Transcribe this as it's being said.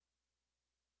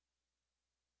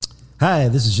Hi,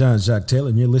 this is Jean-Jacques Taylor,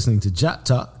 and you're listening to Jock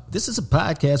Talk. This is a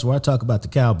podcast where I talk about the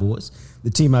Cowboys, the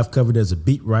team I've covered as a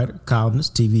beat writer,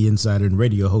 columnist, TV insider, and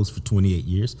radio host for 28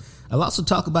 years. I'll also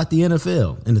talk about the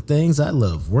NFL and the things I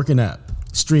love, working out,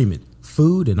 streaming,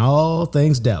 food, and all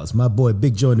things Dallas. My boy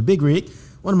Big Joe in the Big Rig,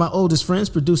 one of my oldest friends,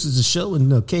 produces the show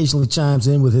and occasionally chimes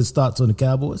in with his thoughts on the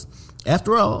Cowboys.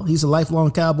 After all, he's a lifelong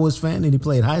Cowboys fan, and he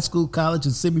played high school, college,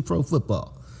 and semi-pro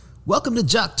football. Welcome to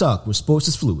Jock Talk, where sports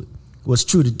is fluid. What's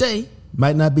true today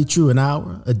might not be true an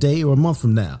hour, a day, or a month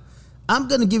from now. I'm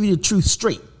going to give you the truth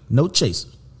straight, no chaser.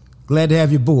 Glad to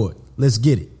have you aboard. Let's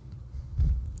get it.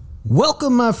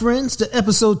 Welcome, my friends, to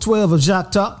episode 12 of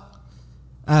Jock Talk.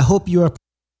 I hope you are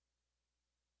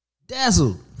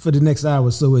dazzled for the next hour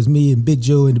or so as me and Big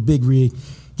Joe in the Big Rig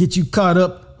get you caught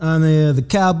up on the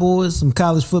Cowboys, some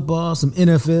college football, some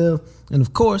NFL, and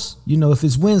of course, you know, if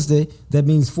it's Wednesday, that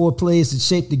means 4 plays that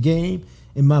shape the game,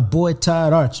 and my boy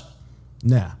Todd Archer.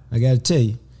 Now, I got to tell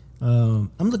you,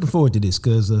 I'm looking forward to this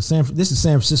because this is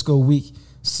San Francisco week,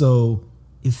 so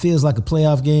it feels like a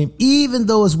playoff game, even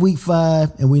though it's week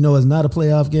 5 and we know it's not a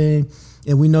playoff game,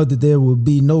 and we know that there will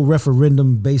be no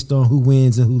referendum based on who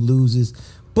wins and who loses,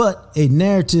 but a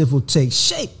narrative will take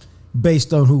shape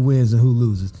based on who wins and who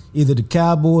loses. Either the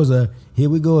Cowboys are,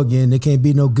 here we go again, they can't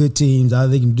beat no good teams, all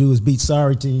they can do is beat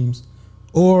sorry teams,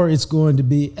 or it's going to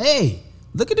be, hey,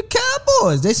 look at the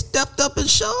Cowboys. They stepped up and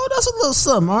showed us a little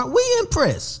something. Aren't we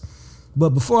impressed? But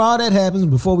before all that happens,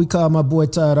 before we call my boy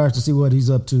Todd Archer to see what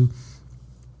he's up to,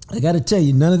 I got to tell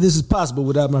you, none of this is possible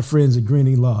without my friends at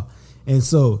Greening Law. And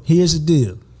so here's the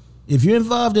deal. If you're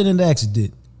involved in an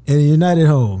accident and you're not at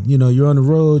home, you know, you're on the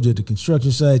road, you're at the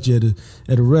construction site, you're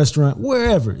at a restaurant,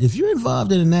 wherever. If you're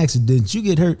involved in an accident, you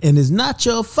get hurt, and it's not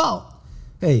your fault.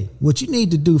 Hey, what you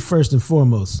need to do first and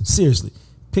foremost, seriously,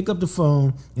 pick up the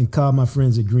phone and call my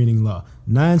friends at Greening Law,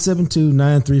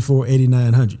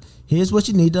 972-934-8900. Here's what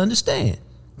you need to understand.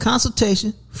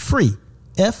 Consultation, free,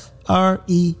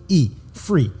 F-R-E-E,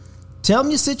 free. Tell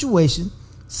them your situation,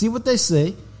 see what they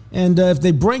say, and if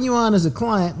they bring you on as a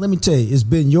client, let me tell you, it's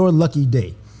been your lucky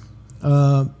day.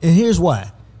 And here's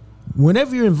why.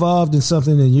 Whenever you're involved in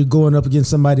something and you're going up against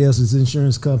somebody else's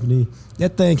insurance company,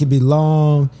 that thing can be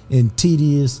long and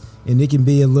tedious, and it can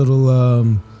be a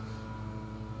little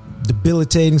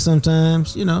debilitating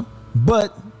sometimes, you know,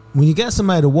 but when you got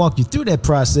somebody to walk you through that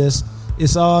process,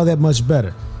 it's all that much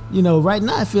better. You know, right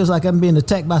now it feels like I'm being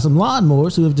attacked by some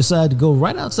lawnmowers who have decided to go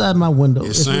right outside my window.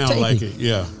 It sounds like it,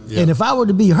 yeah. And if I were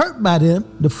to be hurt by them,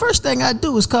 the first thing I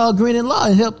do is call Greening Law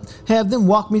and have them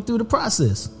walk me through the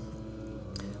process.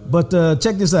 But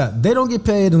check this out. They don't get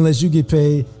paid unless you get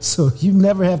paid, so you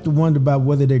never have to wonder about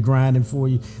whether they're grinding for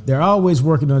you. They're always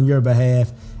working on your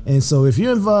behalf. And so if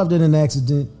you're involved in an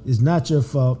accident, it's not your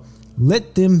fault.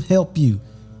 Let them help you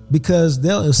because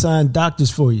they'll assign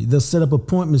doctors for you. They'll set up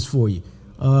appointments for you.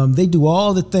 They do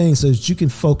all the things so that you can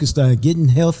focus on getting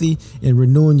healthy and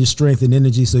renewing your strength and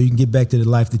energy so you can get back to the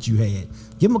life that you had.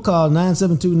 Give them a call,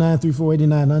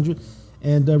 972-934-8900.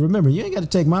 And remember, you ain't got to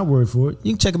take my word for it.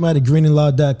 You can check them out at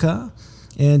greeninglaw.com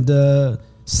and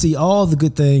see all the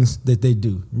good things that they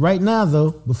do. Right now,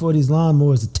 though, before these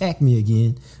lawnmowers attack me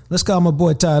again, let's call my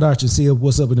boy Todd Archer and see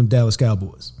what's up with them Dallas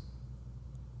Cowboys.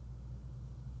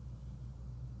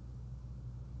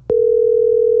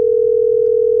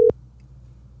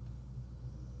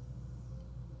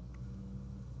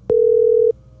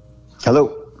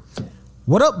 Hello.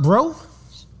 What up, bro?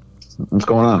 What's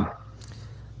going on?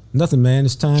 Nothing, man.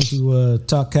 It's time to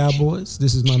talk Cowboys.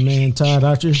 This is my man, Todd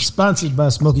Archer, sponsored by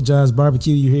Smokey John's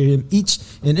Barbecue. You hear him each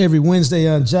and every Wednesday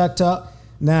on Jock Talk.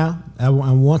 Now, I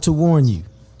want to warn you.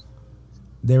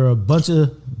 There are a bunch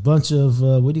of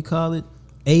what do you call it?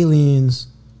 Aliens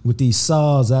with these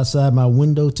saws outside my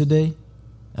window today.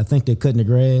 I think they're cutting the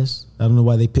grass. I don't know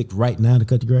why they picked right now to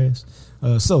cut the grass.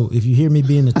 So if you hear me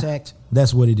being attacked,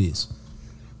 that's what it is.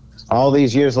 All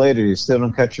these years later, you still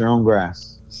don't cut your own grass.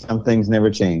 Some things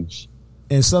never change.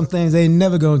 And some things ain't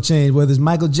never going to change. Whether it's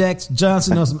Michael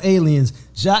Johnson or some aliens,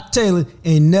 Jacques Taylor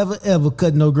ain't never, ever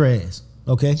cut no grass.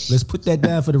 Okay? Let's put that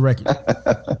down for the record.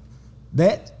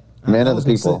 That. Man of the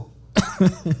people.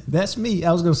 That's me.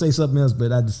 I was going to say something else,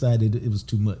 but I decided it was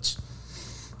too much.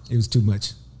 It was too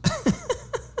much.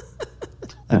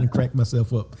 I didn't crack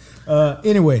myself up.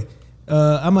 Anyway,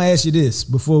 I'm going to ask you this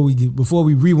before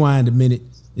we rewind a minute.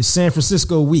 It's San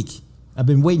Francisco week. I've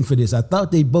been waiting for this. I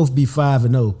thought they'd both be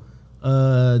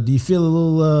 5-0. Do you feel a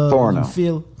little 4-0?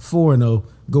 Feel 4-0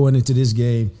 going into this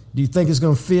game? Do you think it's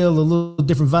going to feel a little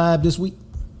different vibe this week?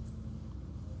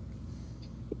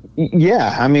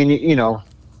 Yeah, I mean, you know,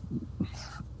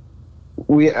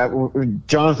 we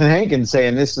Jonathan Hankins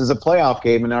saying this is a playoff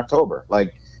game in October.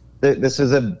 Like this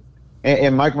is a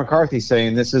and Mike McCarthy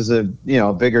saying this is a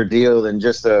bigger deal than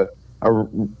just a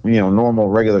normal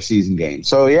regular season game.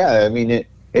 So yeah, I mean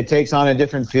it takes on a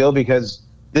different feel because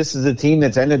this is a team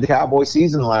that's ended the Cowboys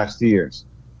season the last 2 years.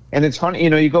 And it's funny,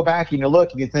 you go back and you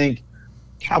look and you think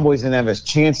Cowboys didn't have a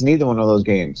chance in either one of those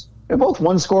games. They're both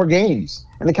one-score games,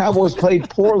 and the Cowboys played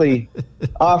poorly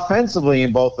offensively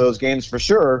in both those games for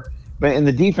sure. And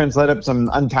the defense let up some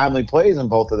untimely plays in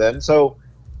both of them. So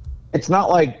it's not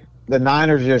like the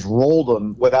Niners just rolled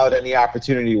them without any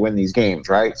opportunity to win these games,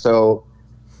 right? So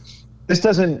this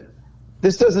doesn't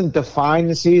define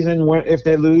the season if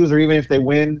they lose or even if they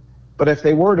win. But if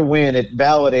they were to win, it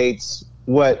validates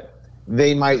what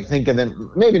they might think of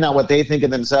them. Maybe not what they think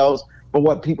of themselves, but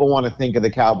what people want to think of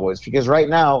the Cowboys. Because right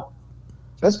now,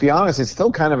 let's be honest, it's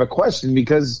still kind of a question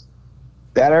because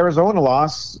that Arizona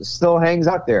loss still hangs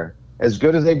out there. As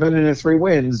good as they've been in the 3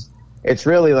 wins, it's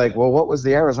really like, well, what was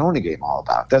the Arizona game all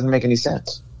about? Doesn't make any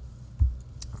sense.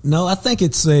 No, I think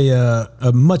it's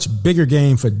a much bigger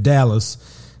game for Dallas,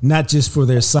 not just for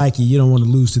their psyche. You don't want to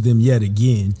lose to them yet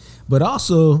again. But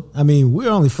also, I mean, we're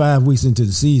only 5 weeks into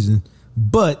the season,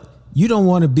 but you don't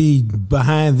want to be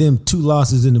behind them 2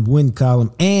 losses in the win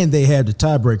column, and they have the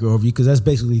tiebreaker over you because that's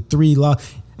basically 3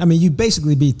 losses. I mean, you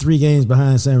basically be 3 games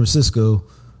behind San Francisco,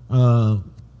 5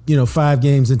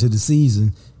 games into the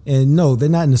season. And no, they're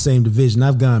not in the same division.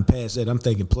 I've gone past that. I'm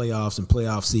thinking playoffs and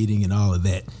playoff seeding and all of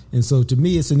that. And so to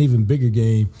me, it's an even bigger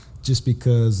game just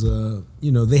because,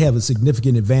 they have a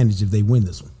significant advantage if they win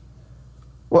this one.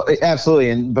 Well,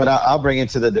 absolutely. But I'll bring it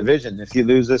to the division. If you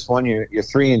lose this one, you're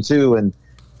 3-2, and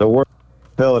the worst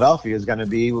Philadelphia is going to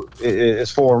be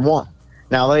is 4-1.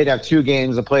 Now they'd have 2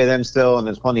 games to play them still, and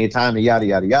there's plenty of time to yada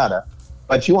yada yada.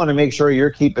 But you want to make sure you're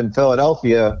keeping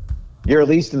Philadelphia. You're at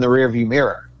least in the rearview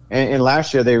mirror. And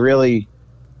last year they really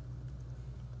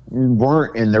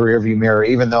weren't in the rearview mirror,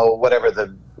 even though whatever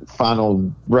the final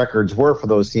records were for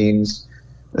those teams.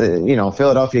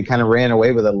 Philadelphia kind of ran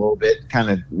away with it a little bit, kind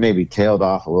of maybe tailed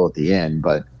off a little at the end.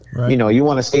 But, right. You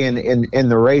want to stay in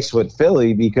the race with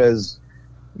Philly because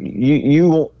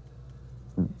you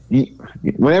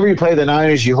whenever you play the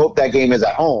Niners, you hope that game is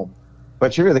at home.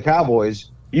 But you're the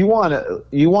Cowboys. You want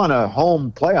a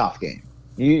home playoff game.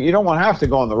 You don't want to have to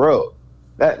go on the road.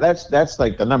 That's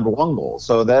like the number 1 goal.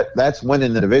 So that's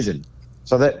winning the division.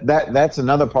 So that's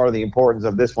another part of the importance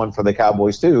of this one for the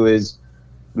Cowboys too, is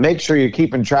make sure you're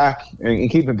keeping track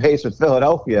and keeping pace with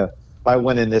Philadelphia by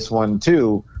winning this one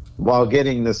too, while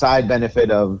getting the side benefit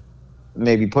of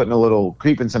maybe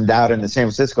creeping some doubt into San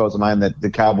Francisco's mind that the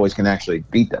Cowboys can actually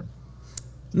beat them.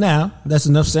 Now, that's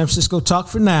enough San Francisco talk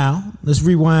for now. Let's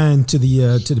rewind to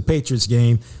the Patriots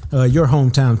game, your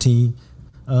hometown team.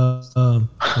 Do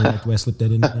I slip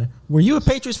that in there? Were you a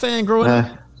Patriots fan growing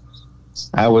up?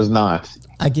 I was not.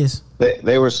 I guess.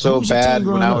 They were so bad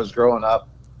when I was growing up.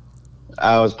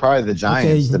 I was probably the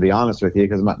Giants, to be honest with you,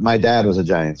 because my dad was a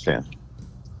Giants fan.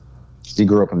 He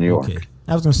grew up in New York. Okay.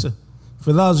 I was going to say,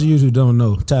 for those of you who don't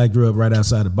know, Ty grew up right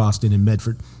outside of Boston in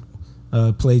Medford.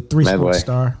 Played 3 Sports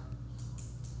Star.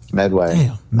 Medway.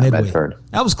 Damn, Medway. Medford.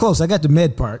 I was close. I got the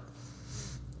Med part.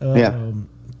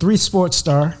 3 Sports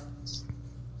Star.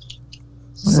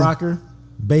 Soccer,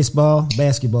 baseball,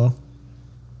 basketball.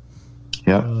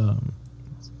 Yeah.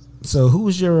 So who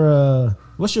was your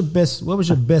what was your best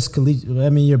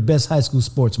your best high school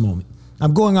sports moment?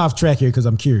 I'm going off track here because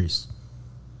I'm curious.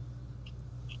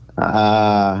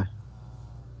 Wow,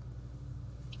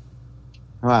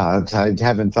 I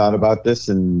haven't thought about this,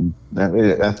 and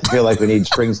I feel like we need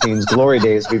Springsteen's Glory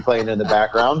Days to be playing in the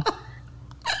background.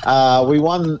 We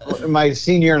won my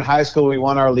senior year in high school. We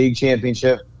won our league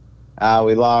championship.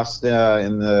 We lost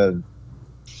in the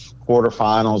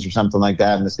quarterfinals or something like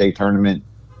that in the state tournament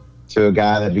to a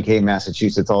guy that became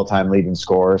Massachusetts all-time leading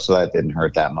scorer, so that didn't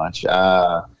hurt that much.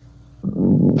 I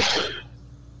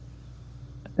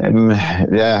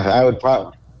would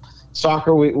probably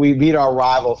soccer. We beat our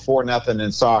rival 4-0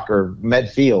 in soccer,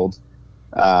 Medfield,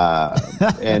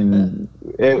 and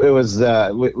it was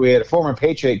we had a former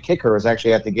Patriot kicker was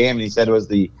actually at the game, and he said it was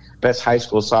the best high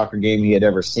school soccer game he had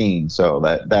ever seen. So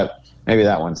that maybe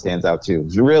that one stands out too.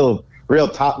 It's real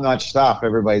top-notch stuff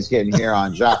everybody's getting here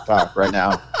on Jock Talk right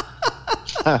now.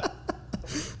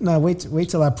 No, wait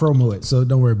till I promo it, so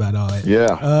don't worry about all that.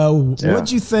 Yeah.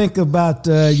 What'd you think about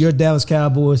your Dallas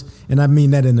Cowboys, and I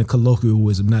mean that in a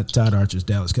colloquialism, not Todd Archer's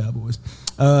Dallas Cowboys,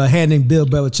 handing Bill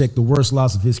Belichick the worst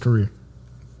loss of his career?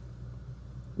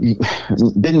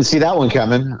 Didn't see that one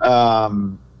coming.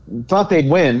 Thought they'd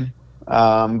win,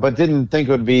 but didn't think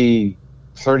it would be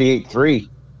 38-3.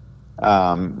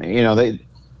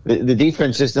 The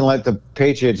defense just didn't let the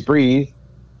Patriots breathe,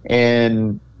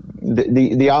 and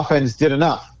the offense did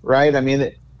enough, right? I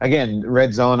mean, again,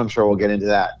 red zone, I'm sure we'll get into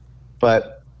that.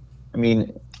 But, I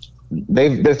mean,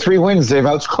 the 3 wins, they've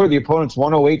outscored the opponents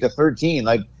 108-13.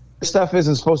 Like, this stuff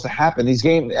isn't supposed to happen. These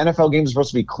NFL games are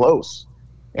supposed to be close.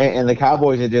 And the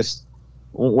Cowboys are just,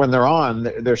 when they're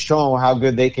on, they're showing how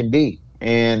good they can be.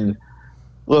 And,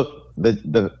 look,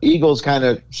 the Eagles kind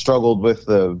of struggled with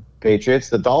the Patriots.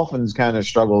 The Dolphins kind of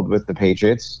struggled with the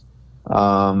Patriots.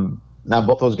 Now,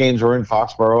 both those games were in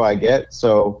Foxborough, I get.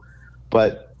 So,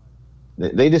 but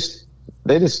they just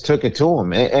took it to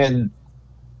them. And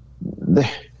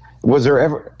was there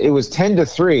ever? It was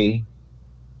 10-3,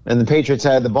 and the Patriots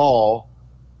had the ball.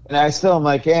 And I still am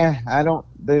like, no,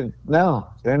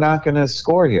 they're not going to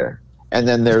score here. And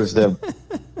then there's the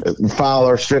foul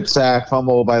or strip sack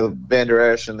fumble by Van Der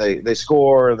Esch, and they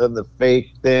score, and then the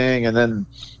fake thing, and then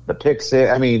the pick six.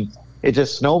 I mean, it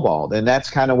just snowballed. And that's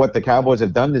kind of what the Cowboys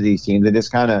have done to these teams. They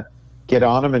just kind of get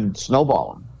on them and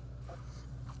snowball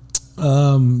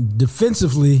them.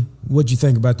 Defensively, what'd you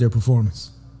think about their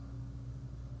performance?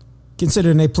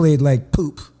 Considering they played like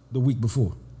poop the week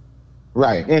before.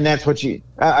 Right. And that's what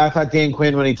I thought Dan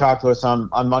Quinn, when he talked to us on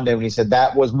Monday, when he said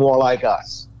that was more like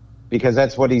us, because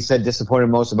that's what he said disappointed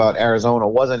most about Arizona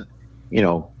wasn't,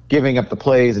 giving up the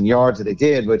plays and yards that they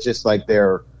did, but just like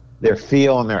their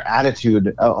feel and their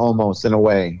attitude almost in a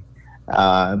way.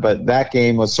 But that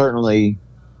game was certainly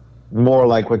more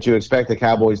like what you expect the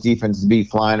Cowboys defense to be,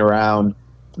 flying around,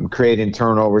 creating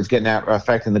turnovers,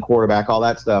 affecting the quarterback, all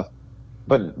that stuff.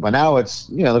 But now it's,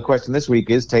 the question this week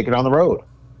is take it on the road.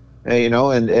 And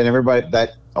everybody,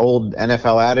 that old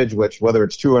NFL adage, which whether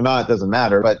it's true or not doesn't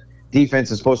matter, but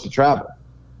defense is supposed to travel.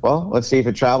 Well, let's see if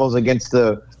it travels against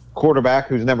the quarterback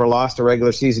who's never lost a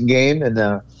regular season game and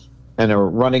a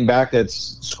running back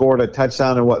that's scored a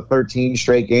touchdown in 13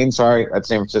 straight games. Sorry, that's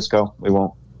San Francisco. We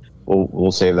won't.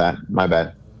 We'll save that. My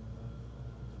bad.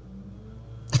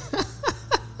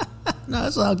 No,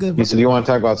 it's all good. You said you want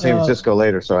to talk about San Francisco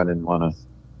later, so I didn't want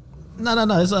to.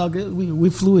 No, it's all good. We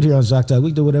fluid here on Shock Talk.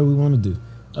 We do whatever we want to do.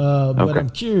 But Okay. I'm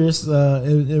curious,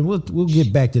 and we'll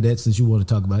get back to that since you want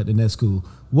to talk about it, and that's cool.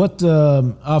 What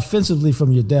offensively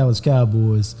from your Dallas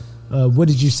Cowboys, what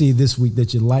did you see this week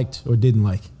that you liked or didn't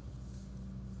like?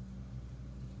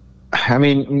 I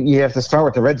mean, you have to start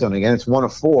with the red zone again. It's 1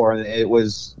 of 4, and it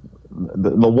was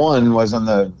the one was on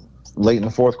the late in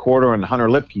the fourth quarter, and Hunter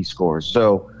Lipke scores.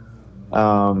 So,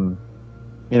 some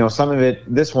of it.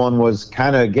 This one was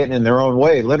kind of getting in their own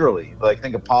way, literally. Like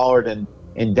think of Pollard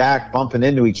and Dak bumping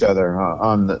into each other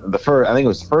on the first. I think it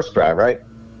was the first drive, right?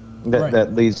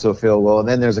 That leads to a field goal, and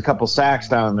then there's a couple sacks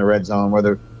down in the red zone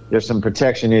where there's some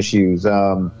protection issues.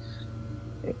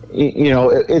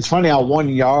 It's funny how 1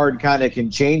 yard kind of can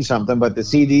change something, but the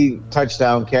CD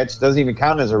touchdown catch doesn't even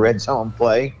count as a red zone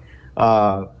play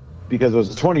because it was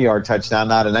a 20-yard touchdown,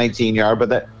 not a 19-yard. But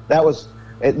that was,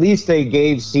 at least they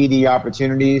gave CD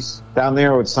opportunities down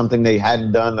there, which is something they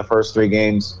hadn't done the first 3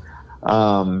 games.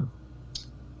 I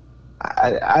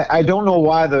don't know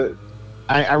why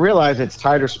I realize it's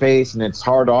tighter space and it's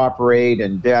hard to operate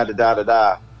and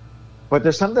da-da-da-da-da. But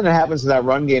there's something that happens to that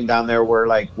run game down there where,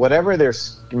 like, whatever their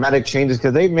schematic changes,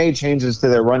 because they've made changes to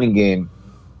their running game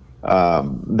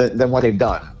than what they've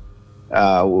done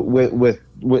with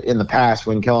in the past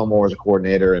when Kellen Moore was a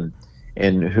coordinator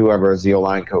and whoever is the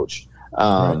O-line coach.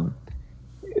 Some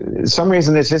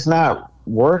reason it's just not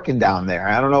working down there.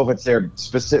 I don't know if it's their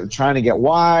specific trying to get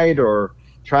wide or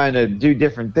trying to do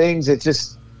different things. It's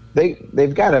just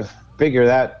they've got to figure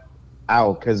that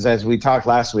out, because as we talked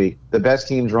last week, the best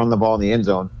teams run the ball in the end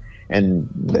zone, and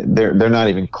they're not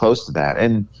even close to that.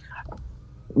 And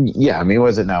yeah, I mean,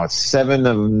 what is it now? It's 7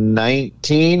 of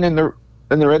 19 in the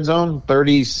red zone,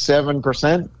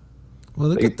 37%. Well,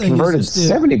 the they good thing converted is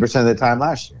 70% of the time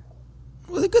last year.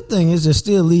 Well, the good thing is they're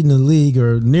still leading the league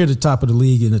or near the top of the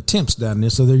league in attempts down there,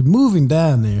 so they're moving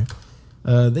down there.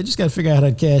 They just got to figure out how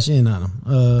to cash in on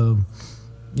them.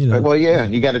 Well, yeah,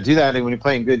 you got to do that when you're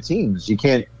playing good teams. You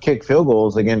can't kick field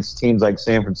goals against teams like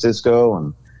San Francisco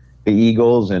and the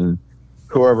Eagles and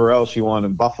whoever else you want,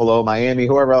 in Buffalo, Miami,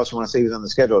 whoever else you want to say is on the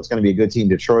schedule. It's going to be a good team.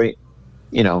 Detroit,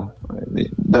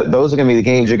 those are going to be the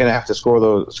games you're going to have to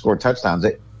score touchdowns.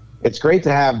 It's great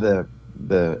to have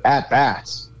the at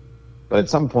bats, but at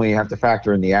some point you have to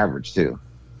factor in the average too.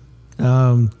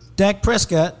 Dak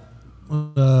Prescott.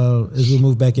 As we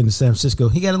move back into San Francisco,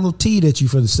 he got a little teed at you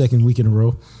for the second week in a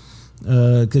row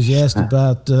because you asked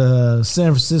about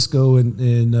San Francisco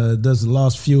and does the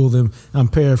loss fuel them? I'm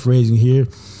paraphrasing here.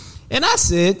 And I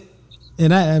said,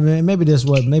 And I mean, maybe that's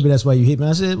why you hit me.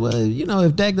 I said, well,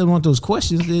 if Dak doesn't want those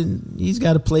questions, then he's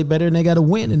got to play better and they got to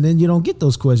win, and then you don't get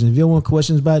those questions. If you don't want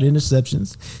questions about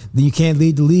interceptions, then you can't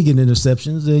lead the league in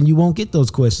interceptions, and you won't get those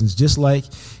questions. Just like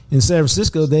in San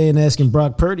Francisco, they ain't asking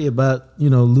Brock Purdy about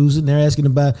losing. They're asking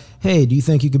about, hey, do you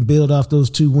think you can build off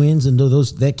those 2 wins and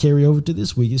that carry over to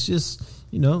this week? It's just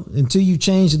until you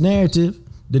change the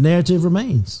narrative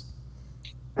remains.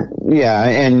 Yeah,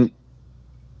 and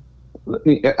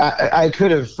I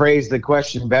could have phrased the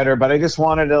question better, but I just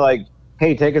wanted to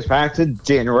hey, take us back to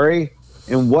January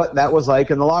and what that was like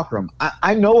in the locker room.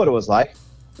 I know what it was like,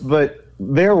 but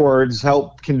their words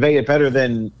help convey it better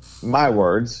than my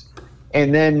words.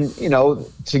 And then,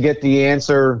 to get the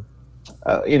answer,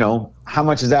 how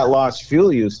much does that loss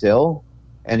fuel you still?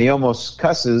 And he almost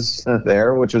cusses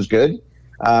there, which was good.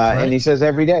 Right. And he says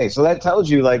every day. So that tells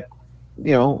you,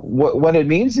 what it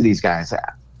means to these guys.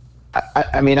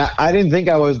 I mean, I didn't think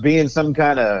I was being some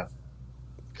kind of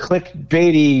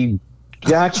clickbaity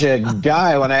gotcha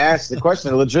guy when I asked the question.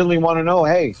 I legitimately want to know,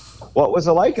 hey, what was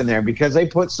it like in there? Because they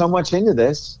put so much into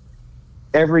this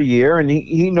every year, and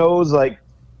he knows,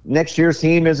 next year's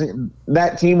team wasn't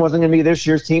going to be this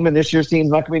year's team, and this year's team's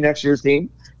not going to be next year's team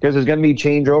because there's going to be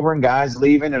changeover and guys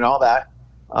leaving and all that.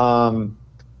 And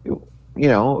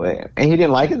he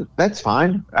didn't like it. That's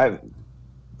fine.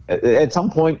 At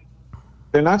some point,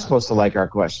 they're not supposed to like our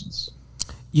questions.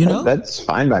 That's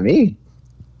fine by me.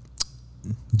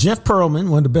 Jeff Pearlman,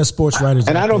 one of the best sports writers.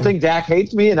 And I don't think Dak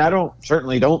hates me, and I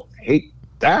certainly don't hate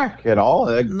Dak at all.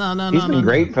 He's been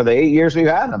great for the 8 years we've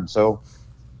had him. So,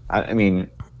 I mean,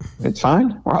 it's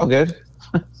fine. We're all good.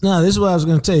 No, this is what I was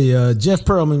going to tell you. Jeff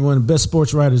Pearlman, one of the best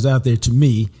sports writers out there to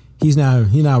me. He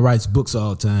now writes books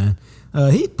all the time.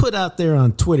 He put out there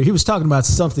on Twitter, he was talking about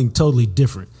something totally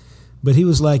different. But he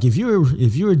was like, if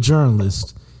you're a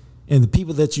journalist and the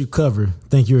people that you cover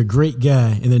think you're a great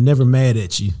guy and they're never mad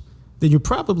at you, then you're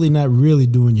probably not really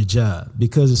doing your job,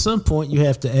 because at some point you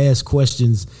have to ask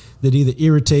questions that either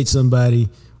irritate somebody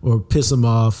or piss them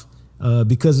off,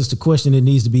 because it's the question that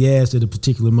needs to be asked at a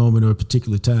particular moment or a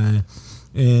particular time.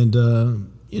 And,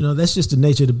 that's just the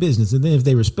nature of the business. And then if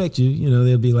they respect you,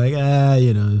 they'll be like, I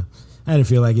didn't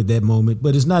feel like it that moment,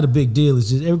 but it's not a big deal.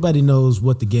 It's just everybody knows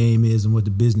what the game is and what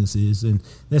the business is, and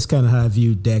that's kind of how I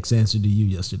viewed Dak's answer to you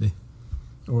yesterday,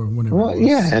 or whenever. Well,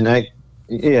 yeah, and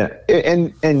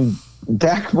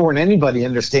Dak more than anybody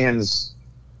understands,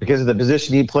 because of the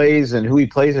position he plays and who he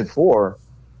plays it for,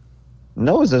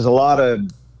 knows there's a lot of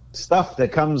stuff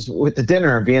that comes with the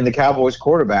dinner of being the Cowboys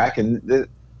quarterback, and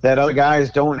that other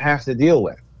guys don't have to deal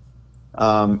with.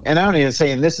 And I'm not even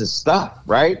saying this is stuff,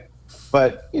 right?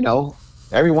 But,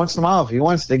 every once in a while, if he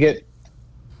wants to get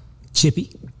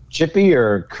chippy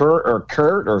or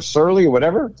curt or surly or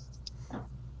whatever,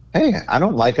 hey, I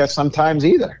don't like us sometimes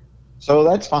either. So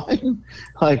that's fine.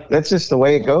 That's just the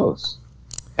way it goes.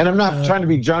 And I'm not trying to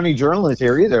be Johnny Journalist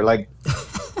here either.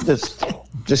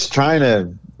 Just trying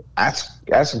to ask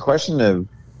a question to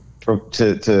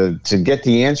get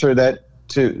the answer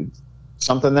to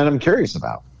something that I'm curious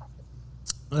about.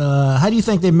 How do you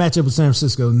think they match up with San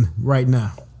Francisco right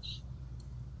now?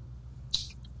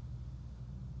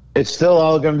 It's still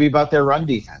all going to be about their run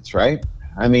defense, right?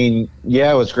 I mean,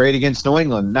 yeah, it was great against New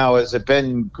England. Now, was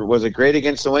it great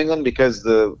against New England because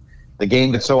the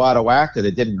game got so out of whack that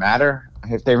it didn't matter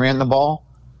if they ran the ball?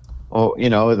 Oh,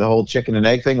 the whole chicken and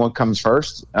egg thing, what comes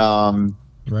first?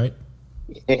 Right.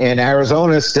 And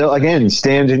Arizona still, again,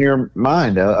 stands in your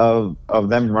mind of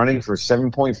them running for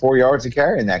 7.4 yards a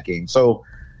carry in that game. So,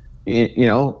 the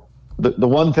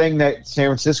one thing that San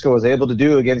Francisco was able to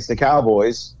do against the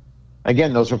Cowboys,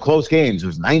 again, those were close games. It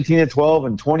was 19-12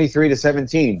 and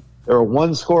 23-17. There were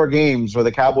one-score games where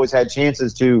the Cowboys had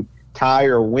chances to tie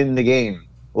or win the game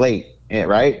late,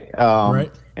 right?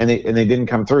 Right. And they didn't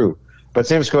come through. But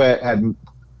San Francisco had,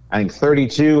 I think,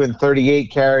 32 and 38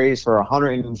 carries for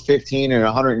 115 and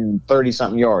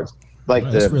 130-something yards.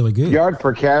 That's really good. Yard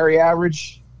per carry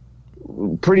average,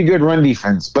 pretty good run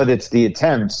defense, but it's the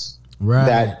attempts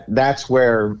that's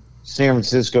where San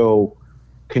Francisco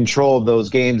controlled those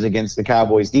games against the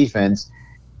Cowboys defense.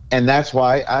 And that's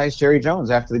why I asked Jerry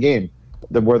Jones after the game,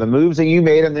 were the moves that you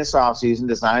made in this offseason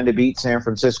designed to beat San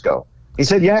Francisco? He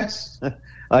said yes.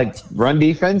 Run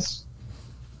defense,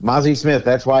 Mozzie Smith,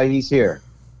 that's why he's here.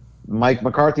 Mike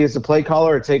McCarthy is the play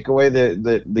caller, to take away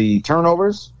the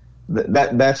turnovers.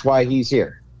 That's why he's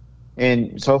here.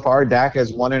 And so far, Dak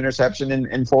has 1 interception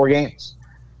in 4 games.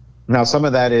 Now, some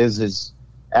of that is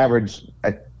average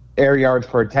air yards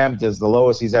per attempt is the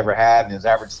lowest he's ever had, and his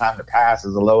average time to pass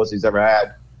is the lowest he's ever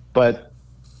had. But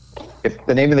if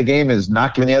the name of the game is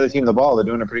not giving the other team the ball, they're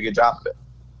doing a pretty good job of it.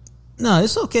 No,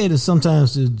 it's okay to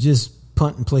sometimes to just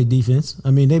punt and play defense.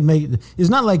 I mean, it's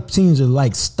not like teams are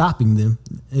like stopping them.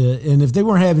 And if they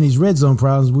weren't having these red zone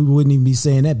problems, we wouldn't even be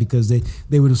saying that because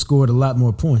they would have scored a lot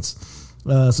more points.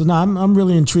 So no, I'm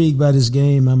really intrigued by this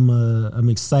game. I'm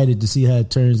excited to see how it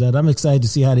turns out. I'm excited to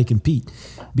see how they compete,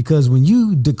 because when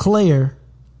you declare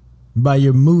by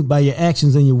your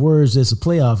actions and your words it's a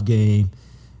playoff game,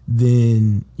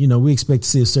 then we expect to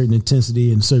see a certain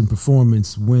intensity and a certain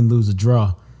performance, win, lose, or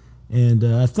draw. And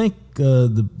I think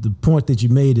the point that you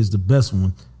made is the best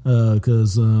one,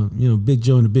 because Big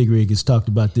Joe and the Big Rig has talked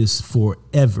about this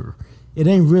forever. It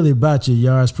ain't really about your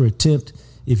yards per attempt.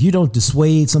 If you don't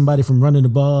dissuade somebody from running the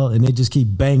ball and they just keep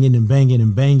banging and banging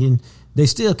and banging, they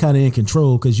still kind of in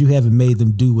control because you haven't made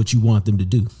them do what you want them to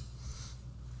do.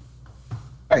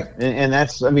 Right, and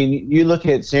that's, you look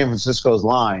at San Francisco's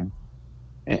line,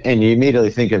 and you immediately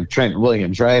think of Trent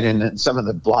Williams, right? And some of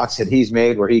the blocks that he's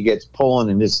made where he gets pulling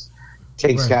and just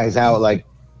takes guys out. Like,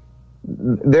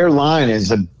 their line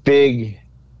is a big,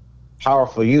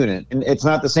 powerful unit. And it's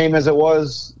not the same as it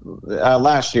was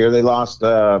last year. They lost,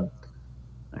 I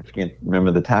can't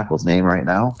remember the tackle's name right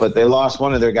now, but they lost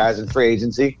one of their guys in free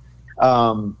agency.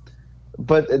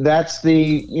 But that's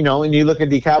when you look at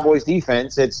the Cowboys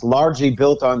defense, it's largely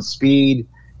built on speed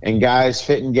and guys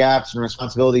fitting gaps and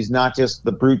responsibilities, not just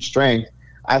the brute strength.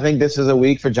 I think this is a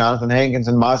week for Jonathan Hankins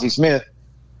and Mozzie Smith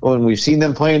when we've seen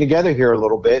them playing together here a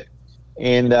little bit,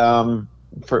 and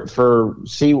for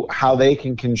see how they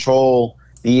can control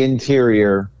the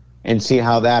interior and see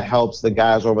how that helps the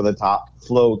guys over the top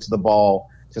flow to the ball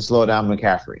to slow down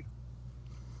McCaffrey.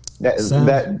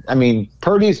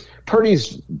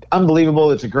 Purdy's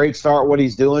unbelievable. It's a great start what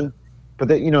he's doing, but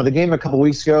the game a couple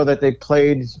weeks ago that they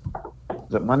played,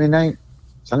 was it Monday night,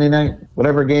 Sunday night,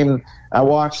 whatever game I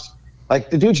watched, like,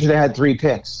 the dude should have had 3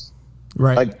 picks.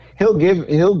 Right. Like, he'll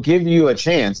give you a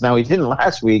chance. Now, he didn't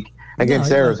last week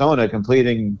against Arizona,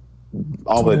 completing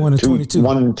all but 1,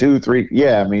 2, 3.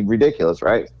 Yeah, ridiculous,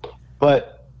 right?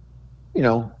 But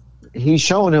he's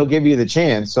shown he'll give you the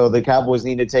chance. So the Cowboys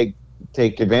need to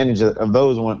take advantage of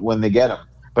those when they get them.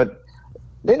 But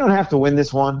they don't have to win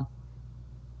this one.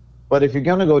 But if you're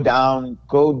going to go down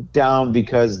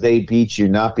because they beat you,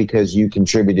 not because you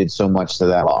contributed so much to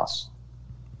that loss.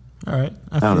 All right.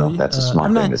 I don't know if that's a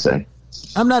smart thing to say.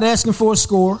 I'm not asking for a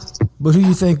score, but who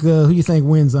you think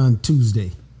wins on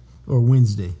Tuesday or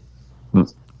Wednesday?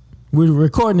 We're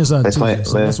recording this on Tuesday,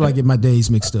 so that's why I get my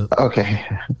days mixed up. Okay.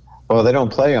 Well, they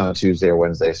don't play on Tuesday or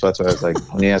Wednesday, so that's why I was like,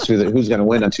 when you asked who's going to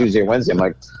win on Tuesday or Wednesday, I'm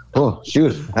like, oh,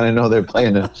 shoot, I didn't know they're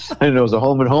playing. I didn't know it was a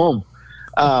home and home.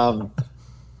 I'm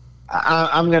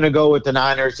going to go with the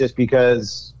Niners just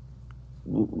because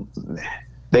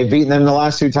they've beaten them the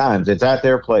last 2 times. It's at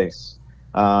their place.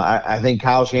 I think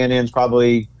Kyle Shanahan's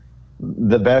probably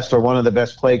the best or one of the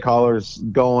best play callers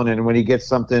going, and when he gets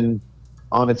something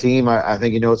on a team, I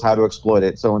think he knows how to exploit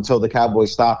it. So until the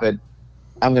Cowboys stop it,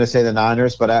 I'm going to say the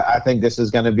Niners, but I think this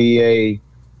is going to be a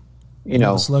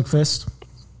slugfest,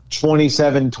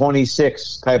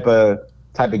 27-26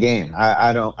 type of game.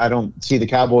 I don't see the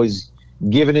Cowboys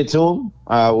giving it to them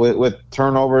with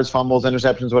turnovers, fumbles,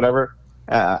 interceptions, whatever.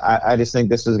 I just think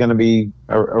this is going to be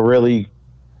a really,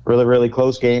 really, really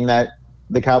close game that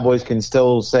the Cowboys can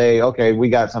still say, okay, we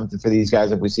got something for these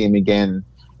guys if we see them again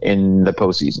in the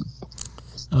postseason.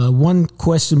 One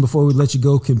question before we let you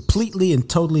go, completely and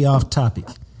totally off topic.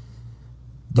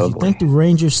 Do you think the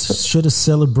Rangers should have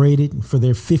celebrated for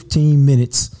their 15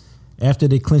 minutes after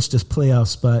they clinched this playoff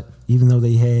spot, even though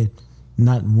they had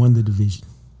not won the division?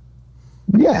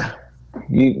 Yeah.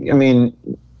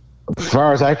 As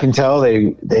far as I can tell, they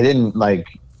didn't,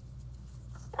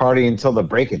 party until the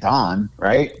break of dawn,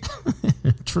 right?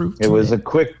 True. It was a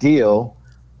quick deal.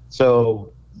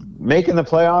 So making the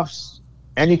playoffs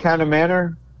any kind of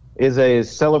manner is a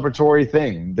celebratory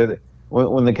thing.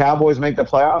 When the Cowboys make the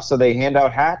playoffs, so they hand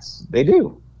out hats, they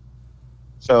do.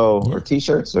 So, or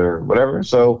T-shirts or whatever.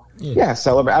 So,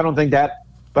 celebrate. I don't think that,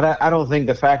 but I don't think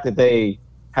the fact that they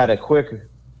had a quick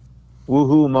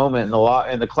woohoo moment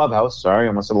in the clubhouse. Sorry, I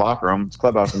almost said locker room. It's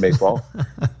clubhouse in baseball.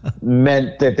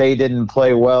 meant that they didn't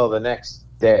play well the next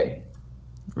day.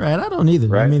 Right, I don't either.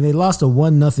 Right? They lost a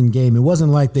 1-0 game. It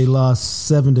wasn't like they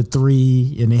lost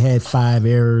 7-3 and they had 5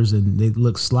 errors and they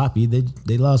looked sloppy.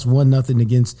 They lost 1-0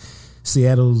 against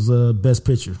Seattle's best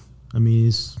pitcher.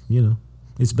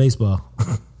 It's baseball.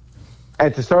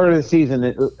 At the start of the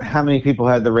season, how many people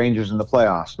had the Rangers in the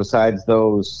playoffs besides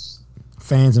those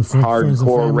fans and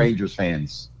hardcore Rangers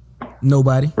fans?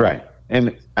 Nobody. Right,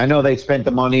 and I know they spent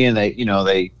the money and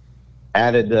they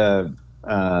added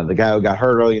the guy who got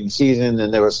hurt early in the season,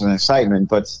 and there was some excitement,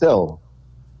 but still,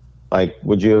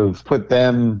 would you have put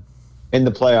them in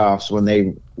the playoffs when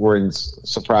they were in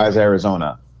surprise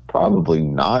Arizona? Probably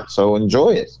not. So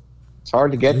enjoy it. It's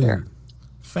hard to get there.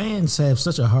 Fans have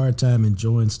such a hard time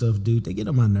enjoying stuff, dude. They get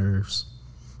on my nerves.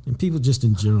 And people just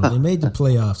in general. They made the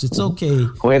playoffs. It's okay.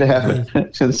 Way to have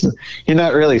it. You're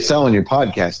not really selling your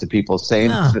podcast to people,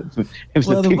 saying if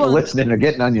the people listening are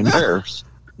getting on your nerves.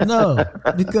 No,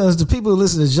 because the people who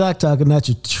listen to Jacques Talk are not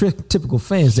your typical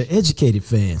fans. They're educated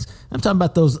fans. I'm talking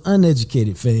about those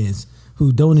uneducated fans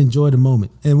who don't enjoy the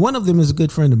moment. And one of them is a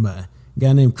good friend of mine, a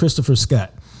guy named Christopher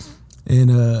Scott.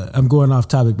 And I'm going off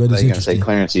topic, but it's interesting. You're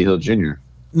going to say Clarence E. Hill Jr.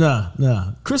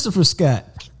 No. Christopher Scott,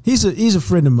 he's a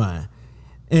friend of mine.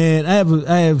 And I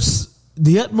have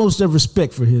the utmost of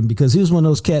respect for him because he was one of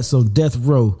those cats on death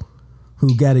row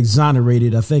who got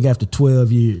exonerated, I think, after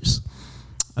 12 years.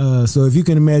 So if you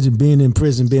can imagine being in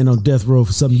prison, being on death row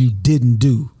for something you didn't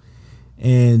do,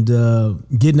 and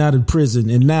getting out of prison,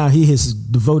 and now he has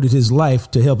devoted his life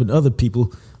to helping other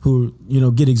people who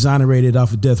get exonerated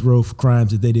off of death row for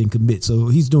crimes that they didn't commit. So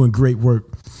he's doing great work.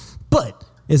 But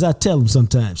as I tell him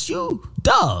sometimes, you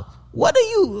the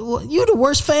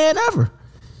worst fan ever.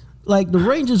 Like, the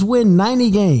Rangers win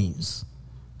 90 games,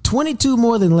 22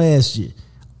 more than last year.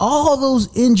 All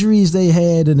those injuries they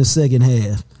had in the second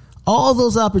half, all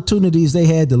those opportunities they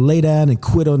had to lay down and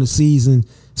quit on the season,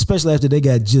 especially after they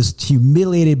got just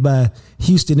humiliated by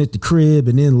Houston at the crib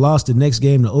and then lost the next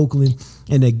game to Oakland.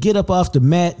 And they get up off the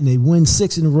mat and they win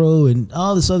 6 in a row and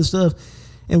all this other stuff.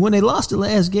 And when they lost the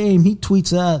last game, he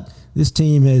tweets out, this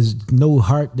team has no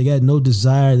heart. They got no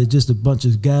desire. They're just a bunch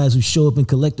of guys who show up and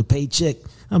collect a paycheck.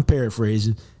 I'm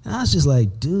paraphrasing. And I was just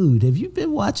like, dude, have you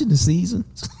been watching the season?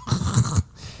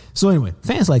 So anyway,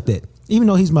 fans like that, even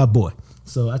though he's my boy.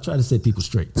 So I try to set people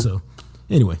straight. So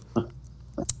anyway,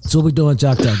 that's what we're doing,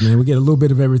 Jock Talk, man. We get a little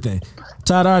bit of everything.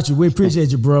 Todd Archer, we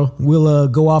appreciate you, bro. We'll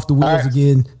go off the wheels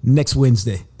again next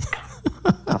Wednesday.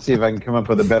 I'll see if I can come up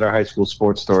with a better high school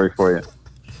sports story for you.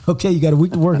 Okay, you got a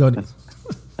week to work on it.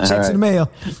 Checks in the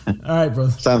mail. All right, bro.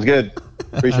 Sounds good.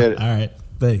 Appreciate it. All right.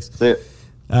 Thanks. See ya.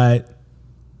 All right.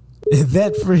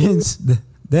 That, friends,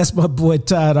 that's my boy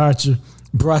Todd Archer,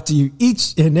 brought to you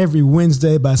each and every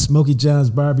Wednesday by Smokey John's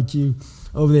Barbecue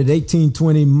over there at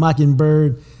 1820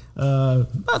 Mockingbird,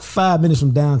 about 5 minutes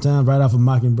from downtown, right off of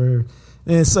Mockingbird.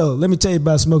 And so let me tell you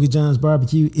about Smokey John's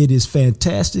Barbecue. It is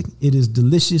fantastic. It is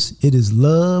delicious. It is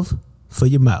love for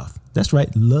your mouth. That's right,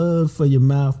 love for your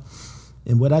mouth.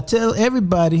 And what I tell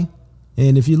everybody,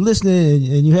 and if you're listening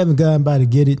and you haven't gone by to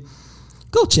get it,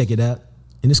 go check it out.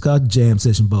 And it's called Jam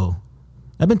Session Bowl.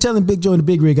 I've been telling Big Joe and the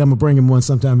Big Rig I'm going to bring him one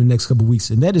sometime in the next couple of weeks.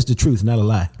 And that is the truth, not a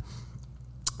lie.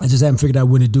 I just haven't figured out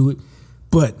when to do it.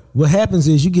 But what happens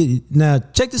is now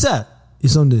check this out.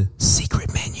 It's on the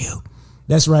secret menu.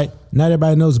 That's right. Not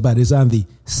everybody knows about it. It's on the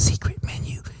secret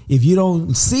menu. If you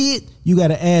don't see it, you got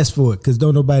to ask for it because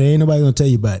ain't nobody going to tell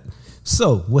you about it.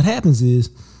 So what happens is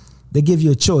they give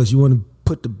you a choice. You want to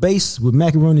put the base with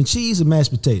macaroni and cheese or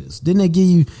mashed potatoes. Then they give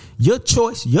you your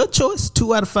choice,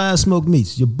 2 out of 5 smoked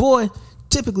meats. Your boy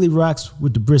typically rocks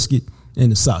with the brisket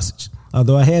and the sausage.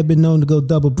 Although I have been known to go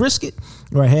double brisket,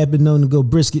 or I have been known to go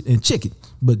brisket and chicken.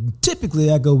 But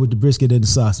typically I go with the brisket and the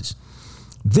sausage.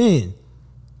 Then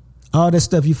all that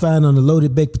stuff you find on the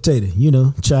loaded baked potato,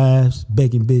 chives,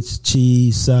 bacon bits,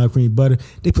 cheese, sour cream, butter.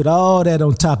 They put all that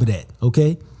on top of that,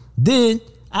 okay? Then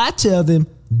I tell them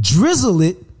drizzle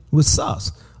it with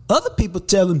sauce. Other people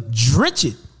tell them drench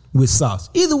it with sauce.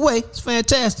 Either way, it's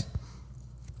fantastic.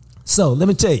 So let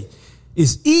me tell you,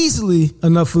 it's easily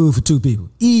enough food for 2 people.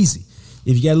 Easy.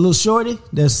 If you got a little shorty,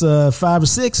 that's 5 or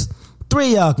 6, 3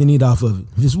 of y'all can eat off of it.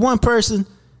 If it's one person,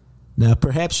 now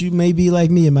perhaps you may be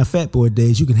like me in my fat boy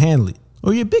days, you can handle it.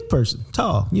 Or you're a big person,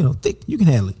 tall, thick, you can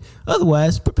handle it.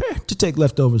 Otherwise, prepare to take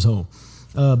leftovers home.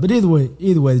 But either way,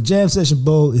 the Jam Session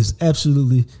Bowl is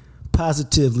absolutely,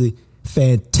 positively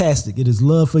fantastic. It is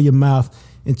love for your mouth.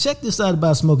 And check this out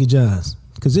about Smokey John's,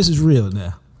 because this is real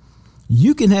now.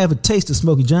 You can have a taste of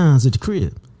Smokey John's at the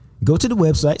crib. Go to the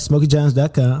website,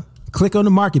 smokeyjohns.com, click on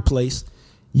the marketplace.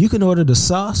 You can order the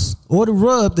sauce or the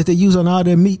rub that they use on all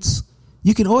their meats.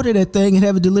 You can order that thing and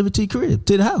have it delivered to your crib,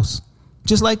 to the house.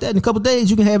 Just like that, in a couple days,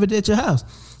 you can have it at your house.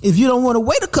 If you don't want to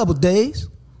wait a couple days,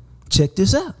 check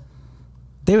this out.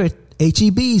 They're at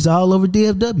HEBs all over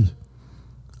DFW.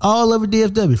 All over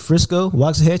DFW. Frisco,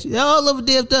 Waxahachie, all over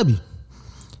DFW.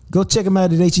 Go check them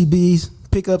out at HEBs.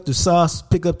 Pick up the sauce,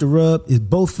 pick up the rub. It's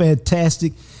both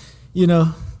fantastic.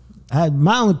 My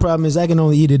only problem is I can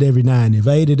only eat it every now and then. If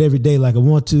I ate it every day like I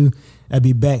want to, I'd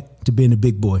be back to being a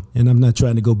big boy. And I'm not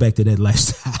trying to go back to that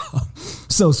lifestyle.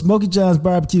 So Smokey John's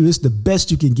Barbecue is the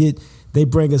best you can get. They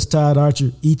bring us Todd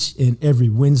Archer each and every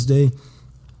Wednesday.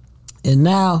 And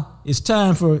now it's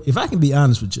time for, if I can be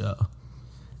honest with y'all,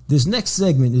 this next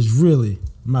segment is really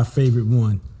my favorite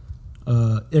one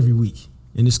every week.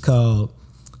 And it's called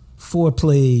 4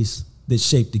 Plays That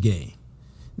Shaped the Game.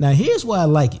 Now, here's why I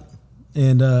like it.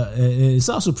 And it's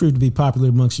also proved to be popular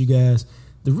amongst you guys.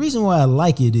 The reason why I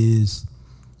like it is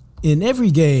in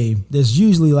every game, there's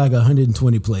usually like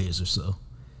 120 players or so.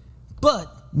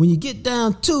 But when you get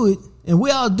down to it, and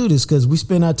we all do this because we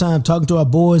spend our time talking to our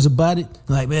boys about it.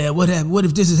 Like, man, what happened? What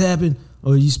if this has happened?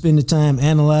 Or you spend the time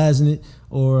analyzing it,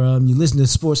 or you listen to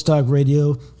sports talk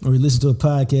radio, or you listen to a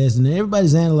podcast, and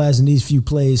everybody's analyzing these few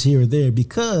plays here or there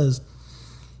because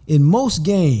in most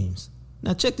games,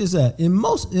 now check this out, in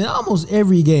almost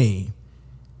every game,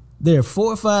 there are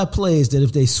 4 or 5 plays that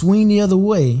if they swing the other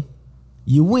way,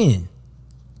 you win.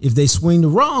 If they swing the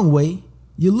wrong way,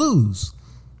 you lose.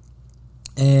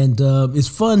 And it's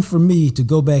fun for me to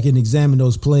go back and examine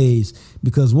those plays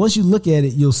because once you look at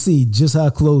it, you'll see just how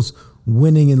close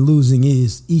winning and losing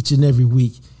is each and every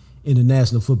week in the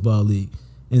National Football League.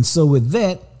 And so with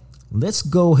that, let's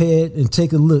go ahead and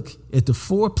take a look at the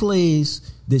 4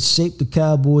 plays that shaped the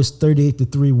Cowboys'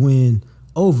 38-3 win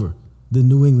over the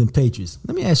New England Patriots.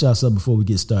 Let me ask y'all something before we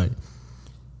get started.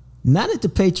 Now that the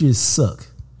Patriots suck,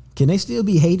 can they still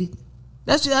be hated?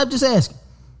 I'm just asking.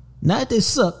 Now that they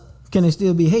suck, can they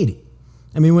still be hated?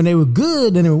 I mean, when they were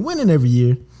good and they were winning every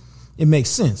year, it makes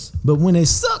sense. But when they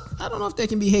suck, I don't know if they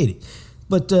can be hated.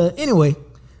 But anyway,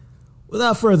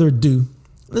 without further ado,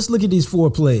 let's look at these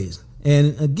 4 plays.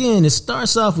 And again, it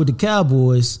starts off with the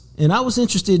Cowboys, and I was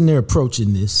interested in their approach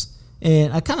in this.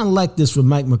 And I kind of like this from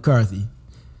Mike McCarthy.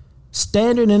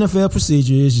 Standard NFL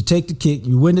procedure is you take the kick,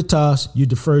 you win the toss, you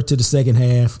defer to the second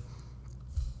half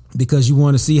because you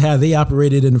want to see how they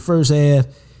operated in the first half.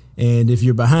 And if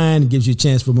you're behind, it gives you a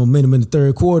chance for momentum in the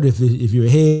third quarter. If you're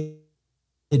ahead,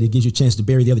 it gives you a chance to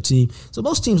bury the other team. So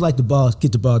most teams like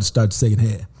get the ball to start the second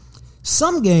half.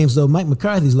 Some games, though, Mike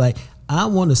McCarthy's like, I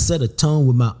want to set a tone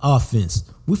with my offense.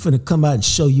 We're finna come out and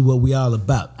show you what we all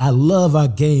about. I love our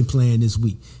game plan this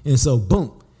week. And so,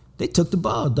 boom, they took the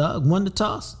ball, dog. Won the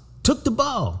toss, took the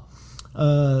ball.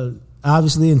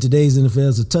 Obviously, in today's NFL,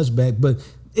 it's a touchback, but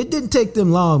it didn't take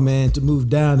them long, man, to move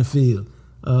down the field.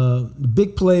 The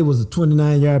big play was a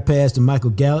 29-yard pass to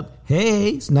Michael Gallup. Hey,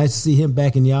 it's nice to see him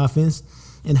back in the offense.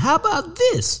 And how about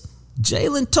this?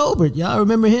 Jalen Tolbert, y'all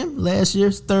remember him? Last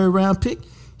year's 3rd-round pick.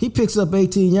 He picks up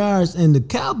 18 yards, and the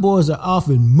Cowboys are off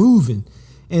and moving.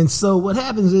 And so what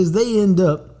happens is they end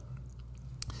up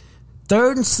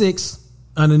 3rd and 6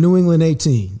 on the New England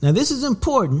 18. Now, this is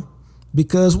important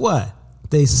because why?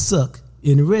 They suck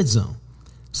in the red zone.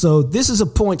 So this is a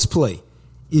points play.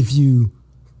 If you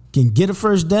can get a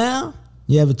first down,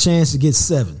 you have a chance to get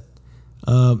 7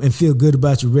 and feel good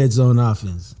about your red zone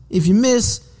offense. If you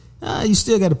miss, you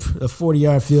still got a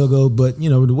 40-yard field goal, but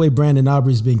the way Brandon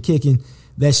Aubrey's been kicking,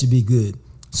 that should be good.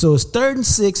 So it's 3rd and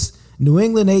 6, New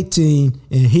England 18,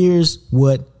 and here's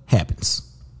what happens.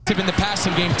 In the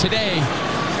passing game today.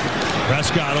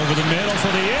 Prescott over the middle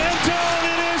for the end zone.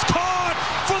 It is caught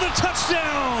for the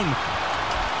touchdown.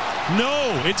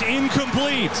 No, it's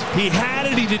incomplete. He had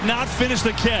it. He did not finish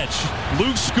the catch.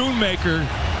 Luke Schoonmaker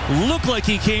looked like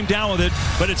he came down with it,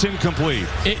 but it's incomplete.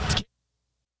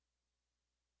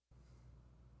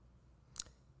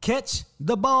 Catch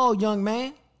the ball, young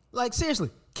man. Like, seriously,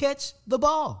 catch the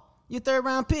ball. Your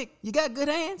 3rd-round pick. You got good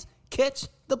hands. Catch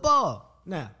the ball.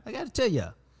 Now, I got to tell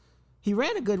y'all, he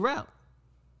ran a good route.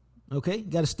 Okay,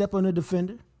 got to step on the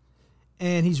defender,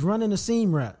 and he's running a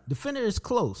seam route. Defender is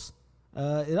close.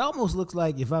 It almost looks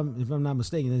like, if I'm not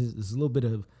mistaken, there's a little bit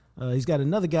of he's got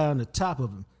another guy on the top of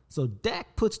him. So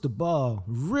Dak puts the ball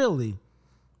really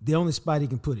the only spot he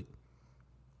can put it,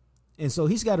 and so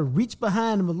he's got to reach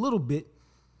behind him a little bit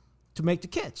to make the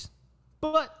catch.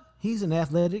 But he's an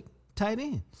athletic tight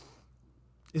end.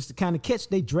 It's the kind of catch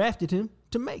they drafted him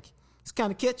to make. It's the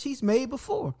kind of catch he's made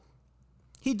before.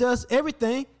 He does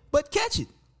everything but catch it,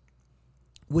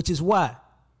 which is why.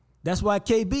 That's why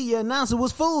KB, your announcer,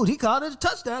 was fooled. He called it a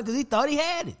touchdown because he thought he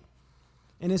had it.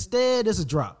 And instead, it's a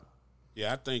drop.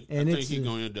 Yeah, I think he's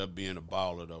going to end up being a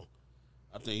baller, though.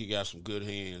 I think he got some good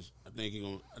hands. I think he's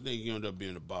going to end up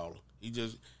being a baller. He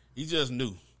just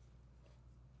knew.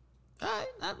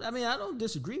 I mean, I don't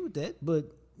disagree with that, but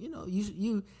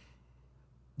you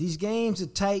these games are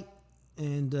tight,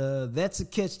 and that's a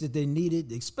catch that they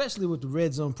needed, especially with the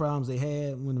red zone problems they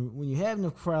had. When you're having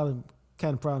the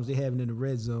kind of problems they're having in the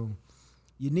red zone,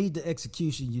 you need the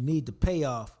execution, you need the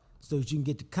payoff, so that you can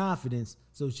get the confidence,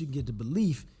 so that you can get the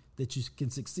belief that you can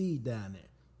succeed down there.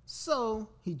 So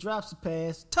he drops the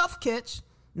pass, tough catch,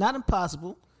 not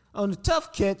impossible. On the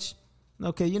tough catch,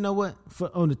 Okay, you know what?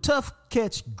 On the tough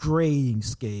catch grading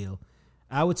scale,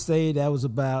 I would say that was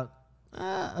about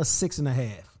a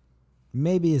 6.5,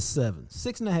 maybe a 7,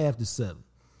 6.5 to 7.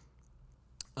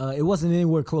 It wasn't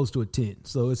anywhere close to a 10.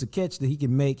 So it's a catch that he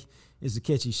can make. It's a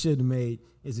catch he should have made.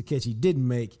 It's a catch he didn't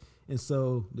make. And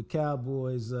so the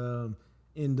Cowboys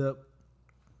end up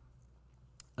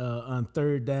on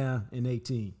 3rd down and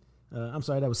 18. I'm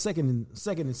sorry, that was second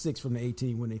and 6 from the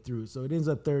 18 when they threw it. So it ends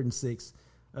up 3rd and 6.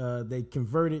 They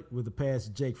convert it with a pass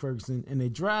to Jake Ferguson, and they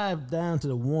drive down to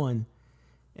the 1.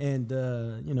 And,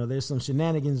 there's some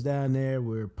shenanigans down there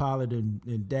where Pollard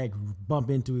and Dak bump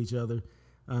into each other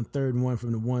on 3rd and 1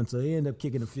 from the 1. So they end up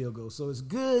kicking a field goal. So it's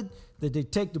good that they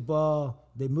take the ball,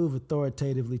 they move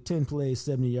authoritatively, 10 plays,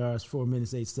 70 yards, 4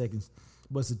 minutes, 8 seconds.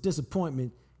 But it's a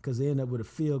disappointment because they end up with a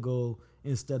field goal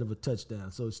instead of a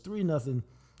touchdown. So it's 3-0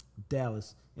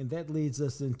 Dallas. And that leads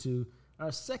us into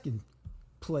our second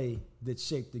play that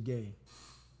shaped the game.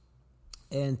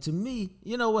 And to me,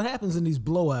 what happens in these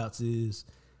blowouts is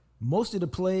most of the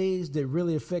plays that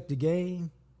really affect the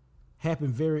game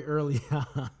happen very early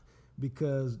on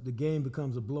because the game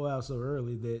becomes a blowout so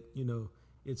early that,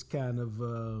 it's kind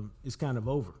of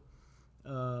over.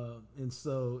 And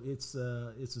so it's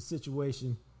a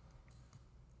situation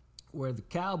where the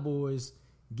Cowboys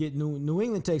get New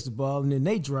England takes the ball, and then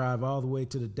they drive all the way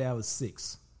to the Dallas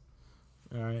 6.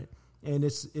 All right. And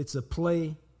it's a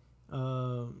play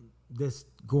that's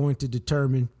going to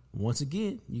determine, once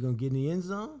again, you're going to get in the end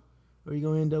zone or you're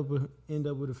going to end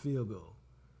up with a field goal.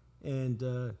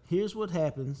 And here's what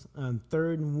happens on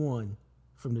 3rd and 1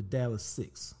 from the Dallas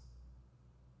 6.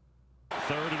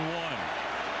 3rd and 1.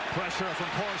 Pressure from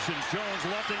Parsons. Jones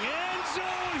lefting end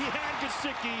zone. He had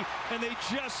Gesicki, and they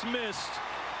just missed.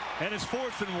 And it's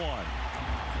 4th and 1.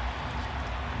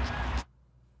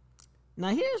 Now,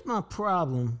 here's my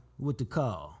problem with the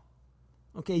call.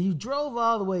 Okay, you drove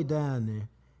all the way down there.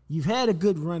 You've had a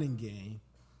good running game.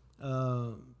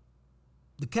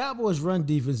 The Cowboys' run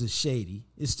defense is shady.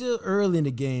 It's still early in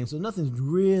the game, so nothing's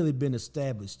really been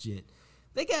established yet.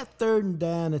 They got 3rd and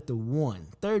down at the 1.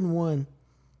 3rd and 1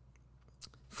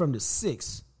 from the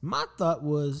 6. My thought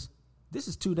was, this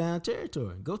is 2-down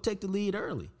territory. Go take the lead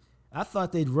early. I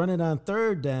thought they'd run it on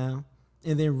 3rd down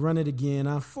and then run it again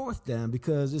on 4th down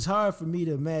because it's hard for me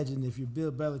to imagine if you're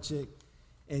Bill Belichick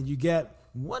and you got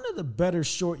one of the better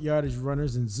short yardage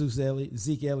runners in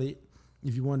Zeke Elliott,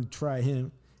 if you want to try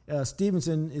him.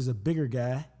 Stevenson is a bigger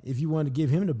guy. If you want to give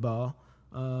him the ball,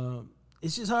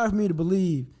 it's just hard for me to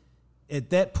believe at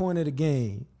that point of the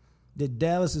game that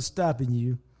Dallas is stopping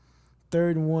you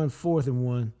 3rd and 1, 4th and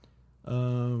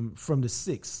 1 from the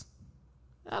 6.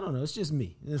 I don't know. It's just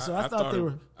me. And so I thought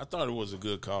it was a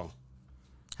good call.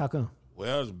 How come?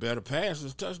 Well, it's a better pass.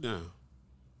 It's a touchdown.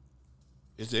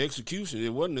 It's the execution. It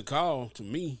wasn't the call to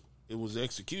me. It was the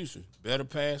execution. Better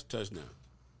pass, touchdown.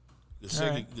 The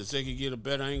second get a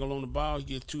better angle on the ball, he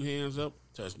gets 2 hands up,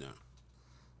 touchdown.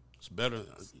 It's better.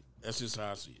 That's just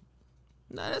how I see it.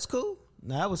 Nah, that's cool.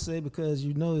 Now I would say because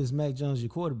it's Mac Jones your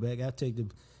quarterback, I take the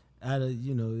out of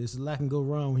there's a lot can go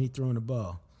wrong when he's throwing the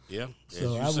ball. Yeah,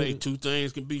 so as you say, 2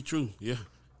 things can be true. Yeah.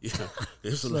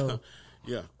 It's so,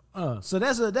 yeah. So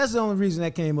that's the only reason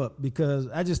that came up because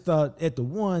I just thought at the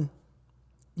 1,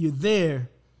 you're there.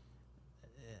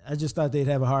 I just thought they'd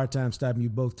have a hard time stopping you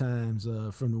both times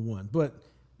from the 1. But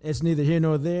it's neither here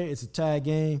nor there. It's a tie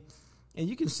game. And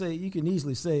you can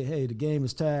easily say, hey, the game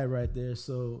is tied right there.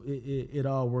 So it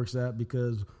all works out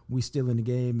because we still in the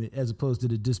game as opposed to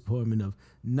the disappointment of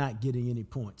not getting any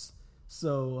points.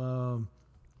 So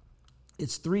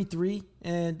it's 3-3,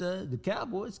 and the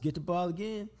Cowboys get the ball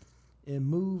again and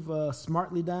move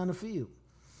smartly down the field.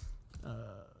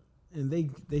 And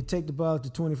they take the ball to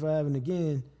 25, and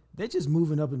again, they're just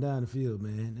moving up and down the field,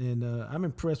 man. And I'm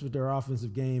impressed with their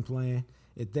offensive game plan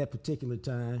at that particular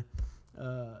time.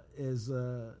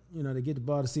 They get the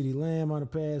ball to CeeDee Lamb on a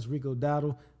pass, Rico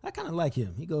Dowdle. I kind of like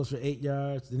him. He goes for 8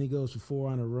 yards, then he goes for 4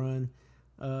 on a run.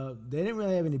 They didn't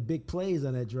really have any big plays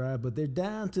on that drive, but they're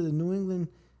down to the New England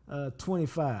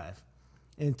 25.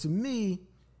 And to me,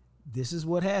 this is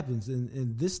what happens.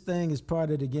 And this thing is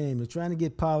part of the game. They're trying to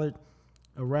get Pollard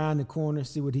around the corner,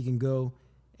 see what he can go.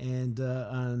 And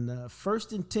on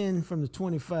 1st and 10 from the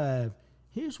 25,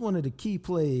 here's one of the key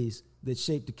plays that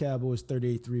shaped the Cowboys'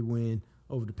 38-3 win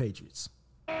over the Patriots.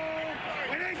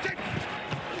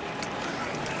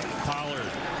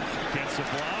 Pollard gets a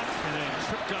block and then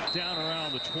tripped up down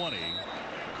around the 20.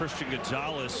 Christian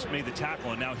Gonzalez made the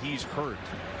tackle, and now he's hurt.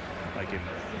 I can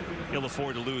ill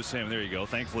afford to lose him. There you go.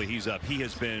 Thankfully, he's up. He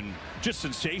has been just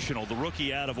sensational. The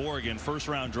rookie out of Oregon,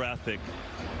 first-round draft pick.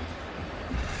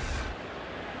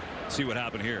 See what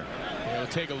happened here. Yeah, we'll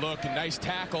take a look. A nice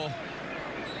tackle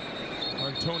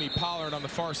on Tony Pollard on the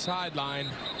far sideline.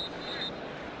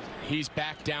 He's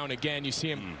back down again. You see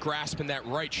him grasping that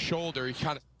right shoulder. He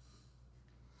kind of.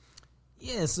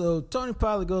 Yeah, so Tony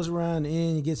Pollard goes around the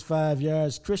end. He gets 5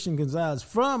 yards. Christian Gonzalez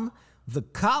from the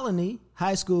Colony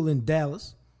High School in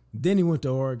Dallas. Then he went to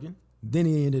Oregon. Then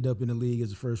he ended up in the league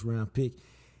as a first-round pick.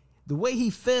 The way he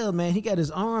fell, man, he got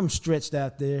his arm stretched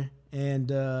out there.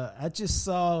 And I just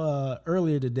saw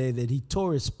earlier today that he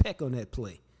tore his pec on that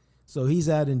play. So he's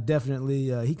out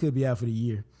indefinitely. He could be out for the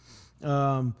year.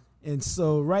 And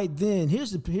so right then,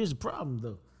 here's the problem,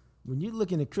 though. When you're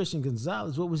looking at Christian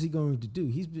Gonzalez, what was he going to do?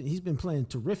 He's been playing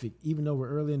terrific, even though we're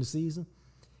early in the season.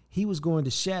 He was going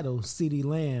to shadow CeeDee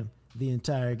Lamb the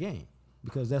entire game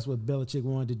because that's what Belichick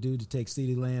wanted to do, to take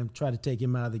CeeDee Lamb, try to take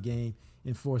him out of the game,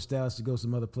 and force Dallas to go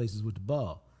some other places with the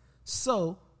ball.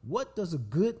 So what does a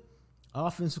good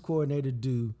offensive coordinator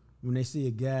do when they see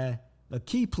a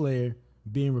key player,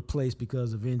 being replaced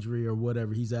because of injury or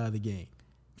whatever, he's out of the game?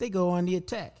 They go on the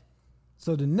attack.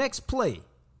 So the next play,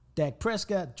 Dak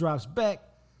Prescott drops back,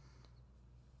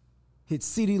 hits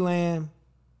CeeDee Lamb,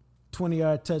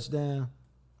 20-yard touchdown.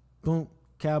 Boom,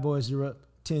 Cowboys are up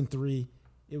 10-3.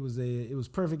 It was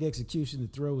perfect execution. The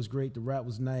throw was great. The route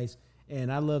was nice.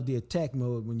 And I love the attack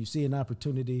mode when you see an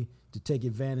opportunity to take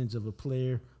advantage of a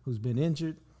player who's been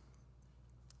injured.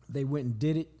 They went and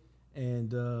did it,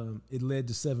 and it led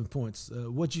to 7 points.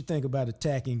 What you think about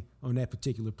attacking on that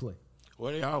particular play?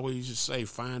 Well, they always just say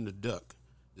find the duck.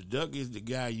 The duck is the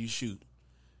guy you shoot.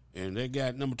 And that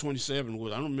guy, number 27, I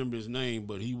don't remember his name,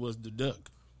 but he was the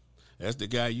duck. That's the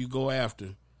guy you go after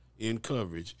in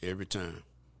coverage every time.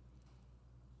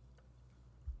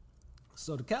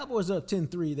 So the Cowboys are up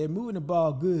 10-3. They're moving the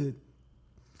ball good.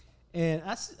 And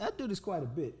I do this quite a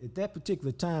bit. At that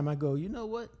particular time, I go, you know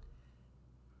what?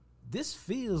 This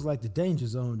feels like the danger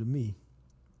zone to me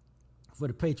for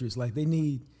the Patriots. Like they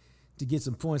need to get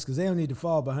some points because they don't need to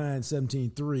fall behind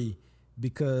 17-3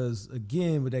 because,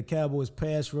 again, with that Cowboys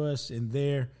pass rush and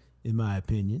their, in my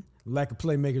opinion, lack of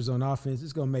playmakers on offense,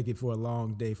 it's going to make it for a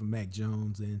long day for Mac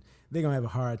Jones, and they're going to have a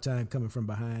hard time coming from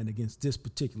behind against this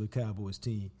particular Cowboys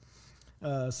team.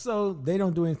 So they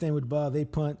don't do anything with the ball. They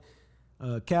punt.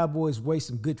 Cowboys waste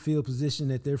some good field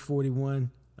position at their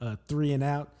 41, 3 and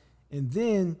out. And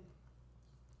then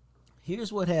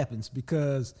here's what happens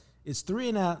because it's 3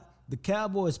 and out. The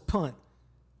Cowboys punt.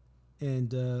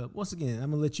 And once again, I'm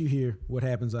going to let you hear what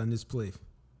happens on this play.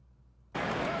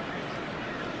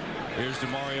 Here's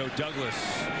DeMario Douglas.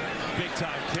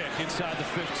 Big-time kick inside the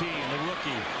 15. The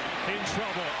rookie in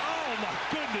trouble. Oh, my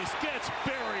goodness, gets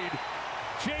buried.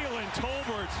 Jalen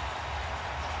Tolbert,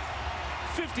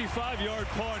 55-yard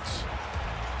punt,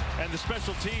 and the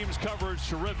special teams coverage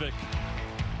terrific.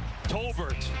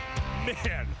 Tolbert,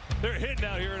 man, they're hitting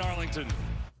out here in Arlington.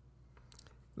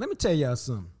 Let me tell y'all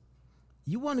something.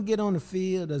 You want to get on the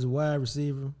field as a wide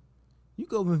receiver, you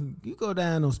go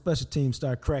down on special teams,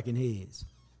 start cracking heads.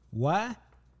 Why?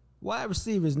 Wide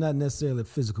receiver is not necessarily a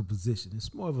physical position.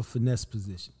 It's more of a finesse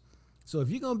position. So if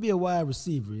you're going to be a wide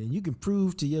receiver and you can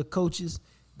prove to your coaches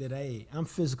that, hey, I'm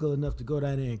physical enough to go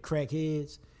down there and crack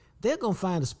heads, they're going to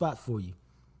find a spot for you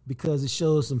because it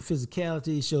shows some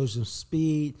physicality, it shows some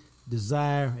speed,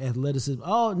 desire, athleticism.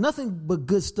 Nothing but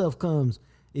good stuff comes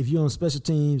if you're on special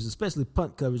teams, especially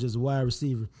punt coverage as a wide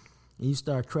receiver, and you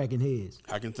start cracking heads.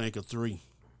 I can think of 3.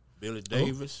 Billy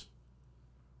Davis,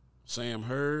 Sam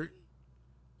Hurd,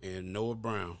 and Noah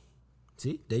Brown.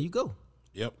 See, there you go.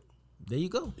 Yep. There you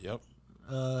go. Yep.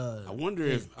 I wonder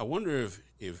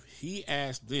if he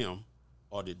asked them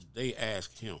or did they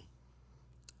ask him?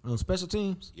 On special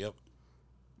teams? Yep.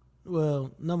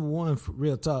 Well, number one, for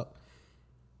real talk,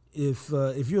 if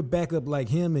you're a backup like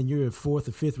him and you're a 4th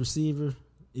or 5th receiver,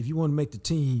 if you want to make the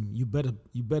team, you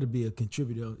better be a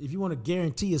contributor. If you want to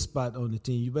guarantee a spot on the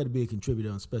team, you better be a contributor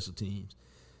on special teams.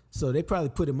 So they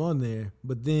probably put him on there,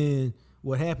 but then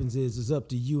what happens is it's up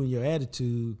to you and your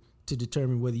attitude to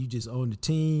determine whether you just own the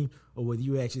team or whether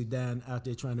you're actually down out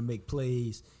there trying to make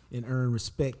plays and earn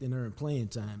respect and earn playing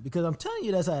time. Because I'm telling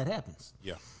you, that's how it happens.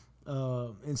 Yeah.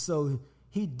 And so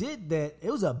he did that.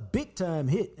 It was a big-time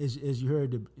hit, as you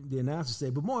heard the announcer say.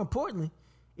 But more importantly,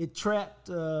 it trapped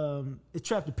the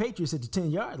Patriots at the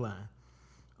 10-yard line.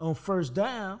 On first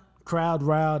down, crowd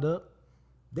riled up.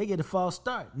 They get a false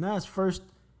start. Now it's 1st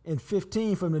and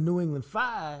 15 from the New England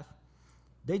 5.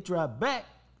 They drop back.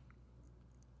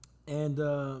 And,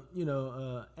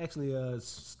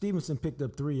 Stevenson picked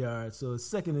up 3 yards. So it's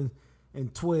 2nd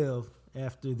and 12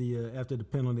 after the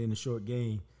penalty in the short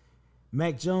game.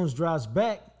 Mac Jones drops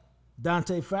back.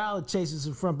 Dante Fowler chases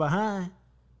him from behind.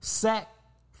 Sack,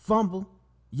 fumble.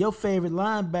 Your favorite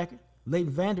linebacker,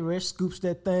 Leighton Vander Esch, scoops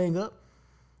that thing up.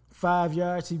 5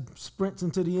 yards, he sprints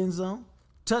into the end zone.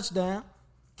 Touchdown.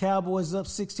 Cowboys up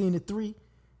 16-3.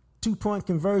 2-point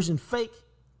conversion fake.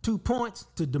 2 points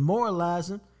to demoralize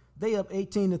them. They up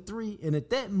 18-3. And at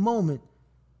that moment,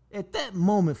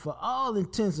 for all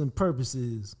intents and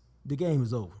purposes, the game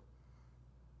is over.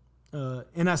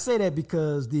 And I say that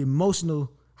because the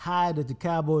emotional high that the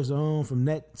Cowboys are on from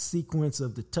that sequence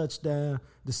of the touchdown,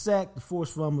 the sack, the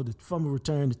forced fumble, the fumble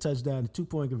return, the touchdown, the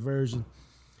 2-point conversion.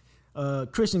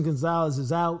 Christian Gonzalez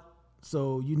is out,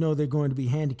 so you know they're going to be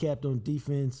handicapped on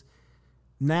defense.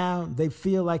 Now they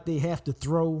feel like they have to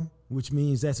throw, which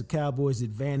means that's a Cowboys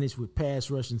advantage with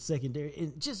pass rush and secondary.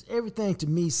 And just everything to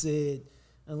me said,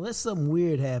 unless something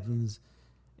weird happens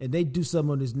and they do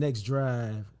something on this next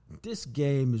drive, this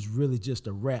game is really just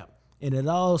a wrap. And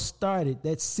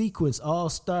that sequence all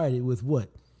started with what?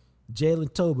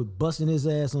 Jalen Tolbert busting his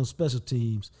ass on special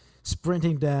teams,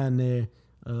 sprinting down there,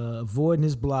 avoiding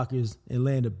his blockers, and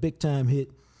landing a big-time hit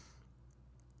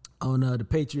on the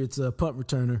Patriots' punt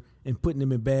returner and putting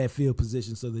him in bad field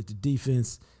position so that the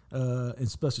defense and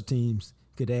special teams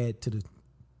could add to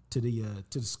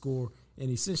the score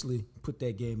and essentially put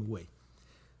that game away.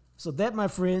 So that, my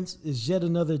friends, is yet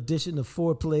another edition of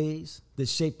 4 plays that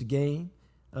shaped the game.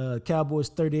 Cowboys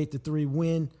 38-3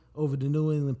 win over the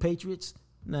New England Patriots.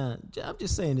 Now, I'm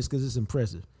just saying this because it's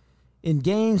impressive. In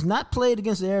games not played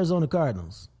against the Arizona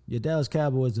Cardinals, your Dallas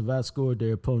Cowboys have outscored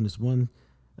their opponents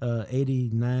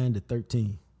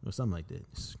 89-13 or something like that.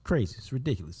 It's crazy. It's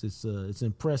ridiculous. It's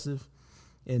impressive,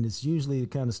 and it's usually the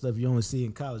kind of stuff you only see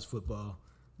in college football,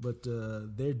 but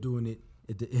they're doing it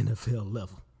at the NFL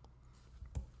level.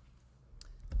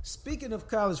 Speaking of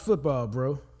college football,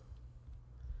 bro,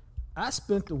 I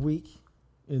spent the week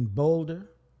in Boulder,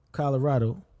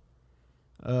 Colorado,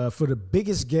 for the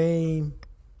biggest game.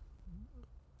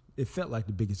 It felt like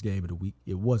the biggest game of the week.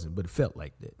 It wasn't, but it felt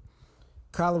like that.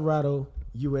 Colorado,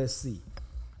 USC.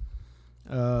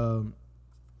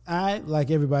 I, like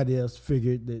everybody else,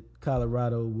 figured that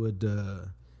Colorado would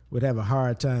have a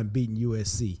hard time beating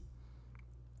USC.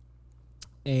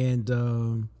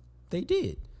 And they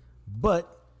did.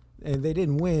 And they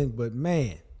didn't win, but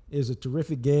man, it was a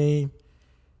terrific game.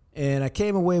 And I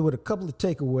came away with a couple of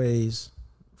takeaways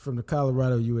from the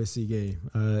Colorado USC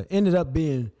game. Ended up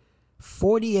being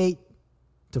 48-41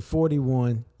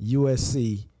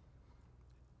 USC.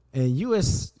 And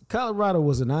Colorado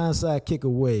was an onside kick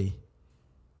away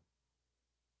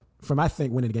from, I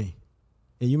think, winning the game.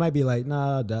 And you might be like,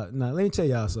 nah, let me tell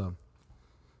y'all something.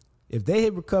 If they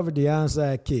had recovered the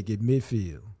onside kick at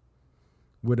midfield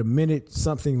with a minute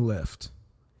something left,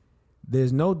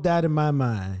 there's no doubt in my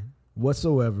mind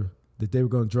whatsoever that they were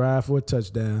going to drive for a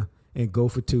touchdown and go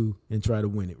for 2 and try to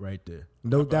win it right there.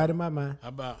 No doubt in my mind. How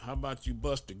about you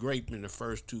bust the grape in the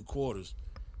first 2 quarters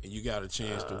and you got a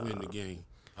chance to win the game?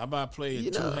 How about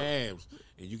playing 2 halves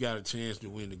and you got a chance to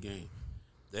win the game?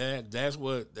 That's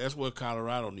what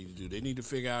Colorado need to do. They need to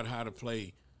figure out how to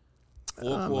play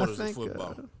 4 quarters of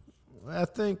football. I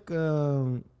think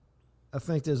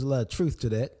there's a lot of truth to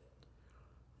that.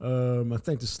 I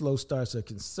think the slow starts are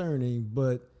concerning,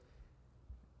 but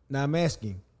now I'm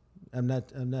asking. I'm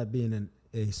not being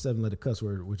a 7-letter cuss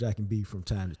word, which I can be from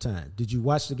time to time. Did you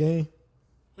watch the game?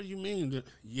 What do you mean?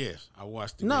 Yes, I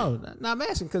watched the game. No, I'm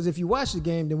asking because if you watched the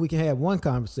game, then we can have one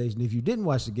conversation. If you didn't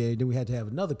watch the game, then we had to have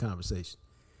another conversation.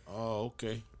 Oh,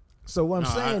 okay. So what I'm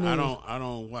saying I is, I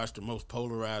don't watch the most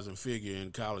polarizing figure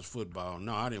in college football.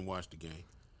 No, I didn't watch the game.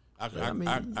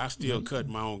 I still cut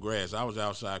my own grass. I was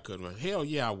outside cutting grass. Hell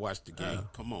yeah, I watched the game.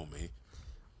 Come on, man.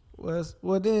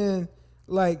 Well then,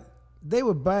 like they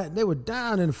were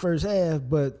down in the first half,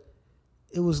 but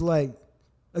it was like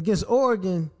against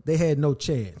Oregon they had no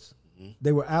chance. Mm-hmm.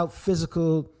 They were out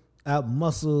physical, out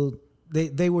muscled.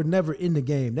 They were never in the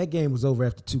game. That game was over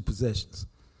after 2 possessions.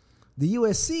 The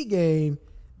USC game,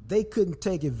 they couldn't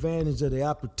take advantage of the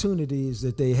opportunities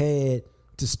that they had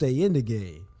to stay in the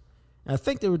game. I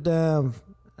think they were down,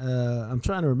 I'm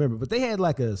trying to remember, but they had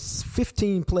like a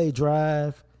 15-play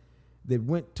drive that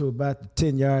went to about the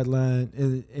 10-yard line,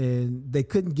 and they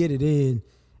couldn't get it in,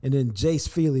 and then Jace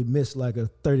Feely missed like a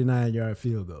 39-yard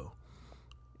field goal.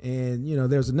 And,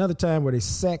 there was another time where they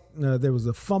sacked, there was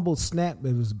a fumbled snap.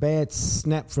 It was a bad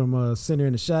snap from a center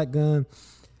in the shotgun.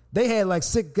 They had like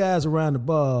 6 guys around the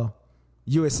ball.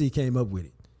 USC came up with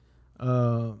it.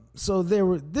 So they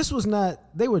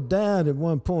were down at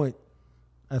one point,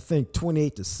 I think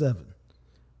 28-7,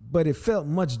 but it felt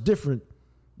much different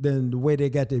than the way they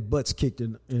got their butts kicked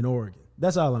in Oregon.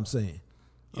 That's all I'm saying.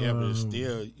 Yeah, but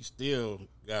you still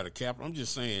got a cap. I'm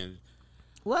just saying.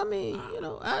 Well, I mean,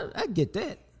 I get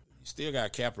that. You still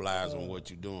got to capitalize on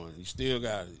what you're doing.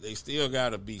 They still got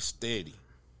to be steady.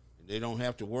 They don't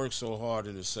have to work so hard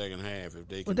in the second half if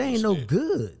they can. But they ain't no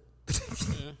good.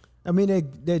 Yeah. I mean,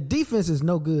 their defense is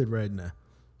no good right now.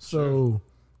 So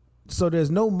there's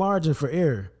no margin for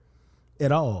error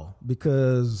at all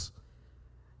because,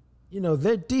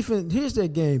 their defense, here's their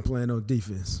game plan on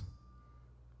defense.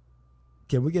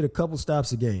 Can we get a couple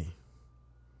stops a game?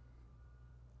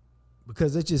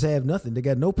 Because they just have nothing. They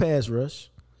got no pass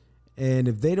rush. And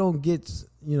if they don't get,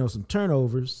 some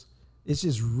turnovers, it's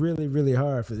just really, really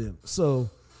hard for them. So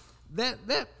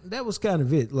that was kind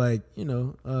of it. Like,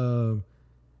 now on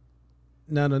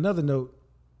another note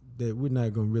that we're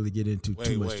not going to really get into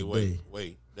too much today.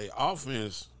 Wait.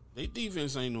 Their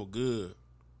defense ain't no good.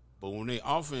 But when they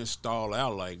offense stall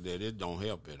out like that, it don't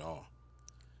help at all.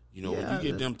 When you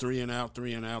get them 3 and out,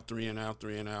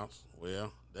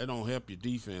 well, that don't help your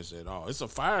defense at all. It's a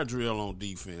fire drill on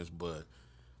defense, but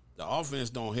the offense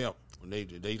don't help when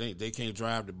they can't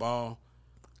drive the ball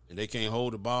and they can't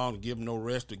hold the ball and give them no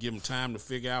rest to give them time to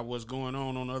figure out what's going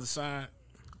on the other side.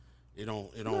 It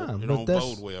don't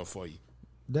bode well for you.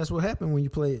 That's what happened when you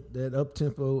play that up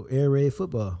tempo air raid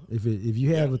football. If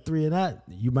you have a 3 and out,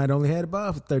 you might only have the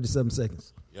ball for 37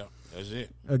 seconds. Yeah, that's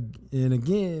it. And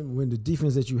again, when the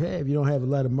defense that you have, you don't have a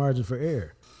lot of margin for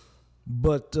error.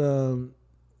 But for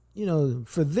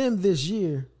them this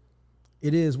year,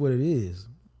 it is what it is.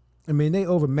 I mean, they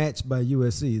overmatched by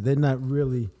USC. They're not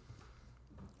really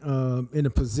in a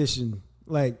position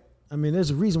there's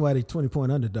a reason why they're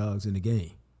 20-point underdogs in the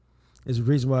game. There's a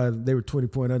reason why they were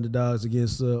 20-point underdogs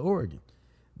against Oregon.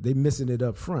 They missing it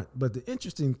up front. But the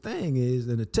interesting thing is,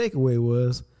 and the takeaway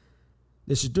was,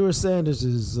 that Shedeur Sanders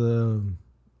is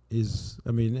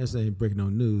this ain't breaking no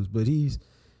news, but he's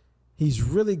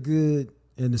really good,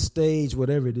 and the stage,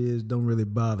 whatever it is, don't really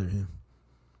bother him.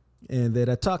 And that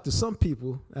I talked to some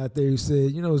people out there who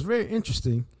said, it's very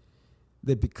interesting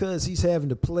that because he's having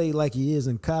to play like he is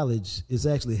in college, it's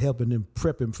actually helping him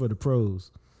prep him for the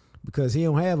pros because he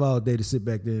don't have all day to sit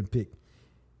back there and pick.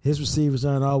 His receivers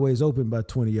aren't always open by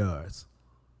 20 yards.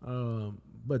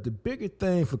 But the bigger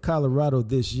thing for Colorado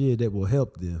this year that will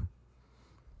help them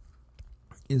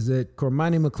is that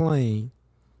Cormani McClain,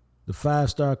 the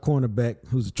 5-star cornerback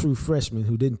who's a true freshman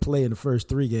who didn't play in the first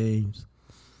 3 games,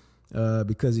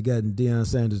 because he got in Deion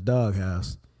Sanders'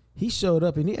 doghouse, he showed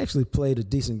up and he actually played a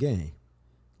decent game.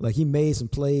 Like he made some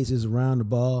plays, he was around the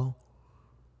ball.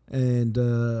 And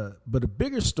but the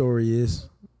bigger story is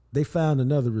they found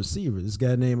another receiver, this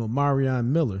guy named Omarion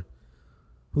Miller,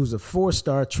 who's a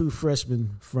 4-star true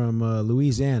freshman from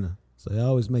Louisiana. So they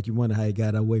always make you wonder how he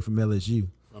got away from LSU.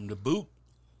 From the boot.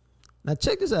 Now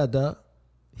check this out, dog.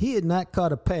 He had not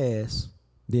caught a pass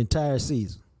the entire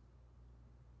season.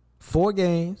 4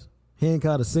 games. He ain't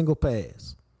caught a single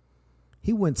pass.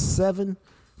 He went 7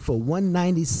 for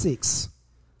 196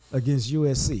 against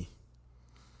USC.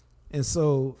 And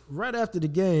so right after the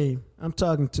game, I'm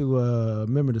talking to a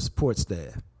member of the support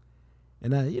staff.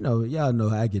 And y'all know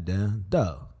how I get down.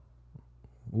 Dog,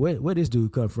 where this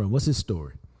dude come from? What's his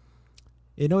story?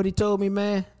 You know what he told me,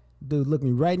 man? Dude looked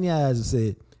me right in the eyes and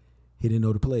said he didn't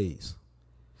know the plays.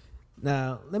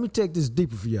 Now, let me take this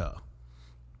deeper for y'all.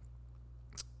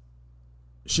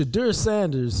 Shedeur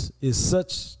Sanders is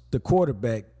such the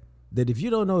quarterback that if you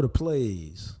don't know the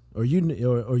plays or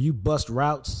you bust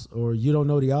routes or you don't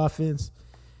know the offense,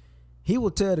 he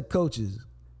will tell the coaches,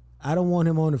 I don't want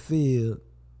him on the field,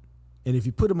 and if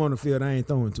you put him on the field, I ain't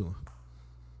throwing to him.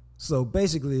 So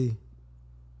basically,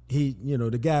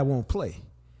 the guy won't play.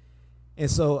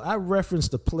 And so I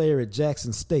referenced a player at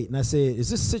Jackson State, and I said,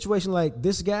 is this a situation like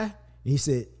this guy? And he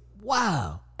said,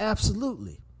 wow,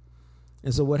 absolutely.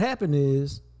 And so what happened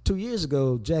is 2 years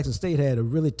ago, Jackson State had a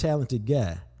really talented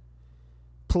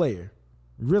player,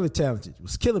 really talented,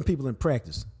 was killing people in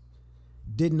practice,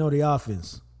 didn't know the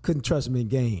offense, couldn't trust him in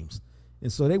games.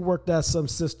 And so they worked out some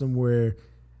system where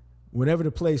whenever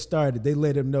the play started, they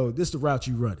let him know, this is the route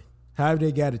you run it. However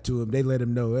they got it to him, they let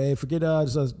him know, hey, forget all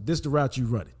this, this is the route you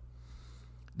run it.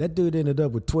 That dude ended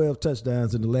up with 12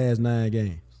 touchdowns in the last 9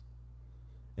 games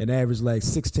and averaged like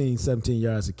 16, 17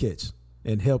 yards a catch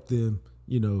and helped them,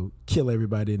 kill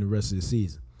everybody in the rest of the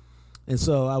season. And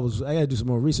so I got to do some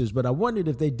more research, but I wondered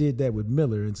if they did that with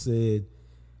Miller and said,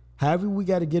 however we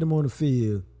got to get him on the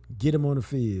field, get him on the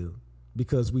field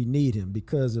because we need him.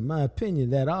 Because in my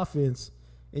opinion, that offense,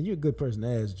 and you're a good person to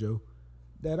ask, Joe,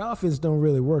 that offense don't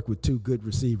really work with 2 good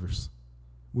receivers.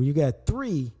 When you got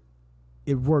 3,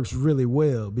 it works really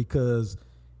well because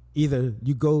either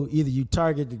you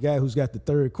target the guy who's got the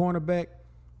 3rd cornerback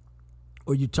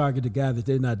or you target the guy that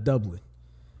they're not doubling.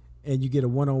 and you get a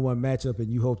one-on-one matchup,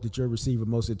 and you hope that your receiver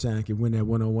most of the time can win that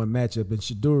one-on-one matchup. And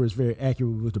Shedeur is very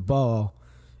accurate with the ball,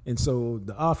 and so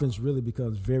the offense really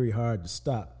becomes very hard to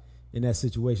stop in that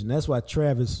situation. That's why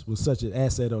Travis was such an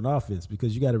asset on offense,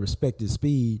 because you got to respect his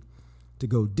speed to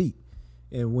go deep.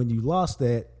 And when you lost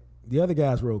that, the other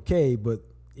guys were okay, but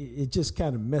it just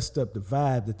kind of messed up the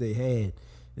vibe that they had.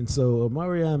 And so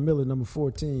Marion Miller, number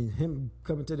 14, him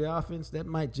coming to the offense, that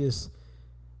might just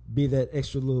be that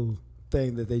extra little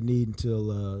thing that they need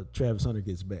until Travis Hunter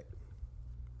gets back.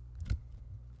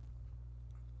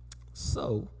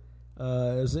 So it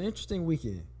was an interesting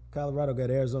weekend. Colorado got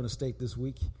Arizona State this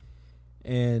week.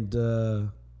 And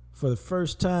for the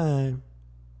first time,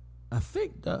 I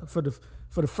think for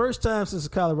the first time since the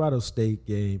Colorado State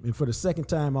game, and for the second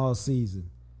time all season,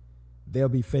 they'll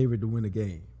be favored to win a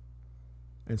game.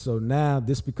 And so now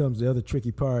this becomes the other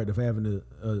tricky part of having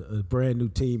a brand new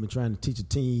team and trying to teach a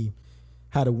team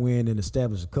how to win and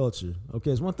establish a culture.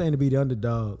 Okay, it's one thing to be the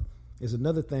underdog. It's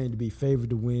another thing to be favored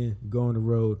to win, go on the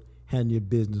road, handle your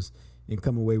business, and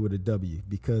come away with a W.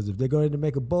 Because if they're going to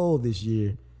make a bowl this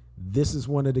year, this is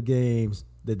one of the games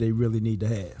that they really need to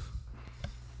have.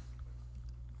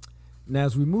 Now,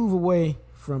 as we move away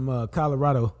from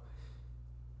Colorado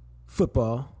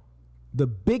football, the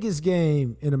biggest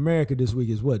game in America this week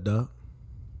is what, dog?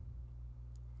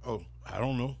 Oh, I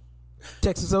don't know.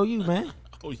 Texas OU, man.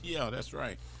 Oh, yeah, that's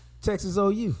right. Texas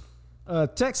OU.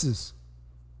 Texas,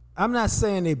 I'm not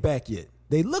saying they back yet.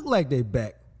 They look like they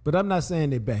back, but I'm not saying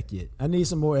they back yet. I need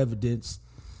some more evidence,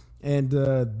 and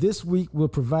this week will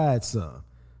provide some.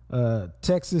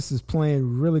 Texas is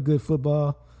playing really good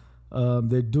football.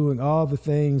 They're doing all the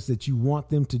things that you want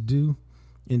them to do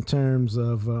in terms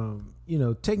of,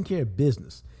 taking care of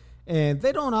business. And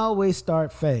they don't always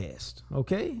start fast,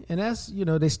 okay? And that's,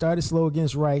 they started slow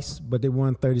against Rice, but they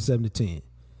won 37-10.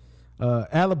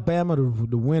 Alabama,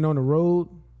 the win on the road,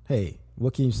 hey,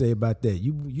 what can you say about that?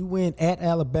 You win at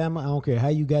Alabama, I don't care how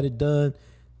you got it done,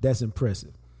 that's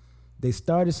impressive. They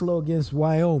started slow against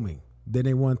Wyoming, then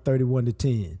they won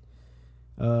 31-10.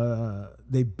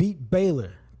 They beat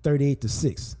Baylor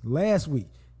 38-6. Last week,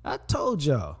 I told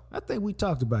y'all, I think we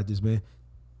talked about this, man.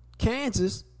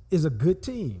 Kansas is a good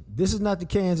team. This is not the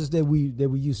Kansas that we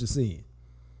used to seeing.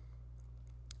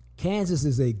 Kansas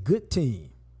is a good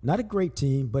team. Not a great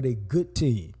team, but a good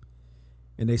team.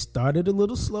 And they started a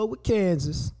little slow with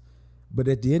Kansas, but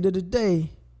at the end of the day,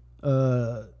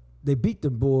 they beat the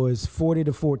boys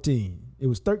 40-14. It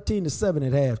was 13-7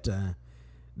 at halftime.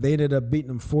 They ended up beating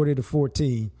them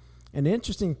 40-14. And the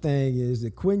interesting thing is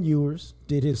that Quinn Ewers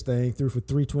did his thing, threw for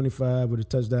 325 with a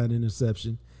touchdown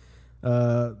interception.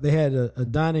 They had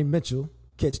Adonai Mitchell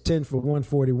catch 10 for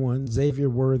 141. Xavier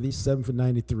Worthy, 7 for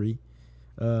 93.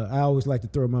 I always like to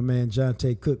throw my man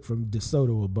Jonte Cook from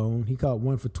DeSoto a bone. He caught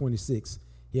 1 for 26.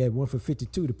 He had 1 for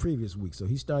 52 the previous week, so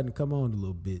he's starting to come on a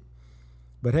little bit.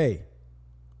 But hey,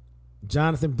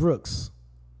 Jonathan Brooks,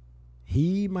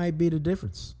 he might be the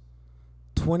difference.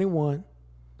 21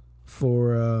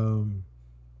 for,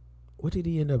 what did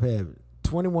he end up having?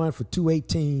 21 for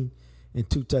 218 and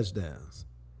 2 touchdowns.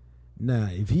 Now,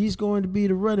 if he's going to be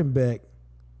the running back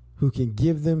who can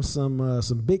give them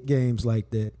some big games like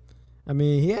that, I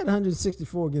mean, he had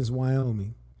 164 against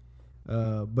Wyoming,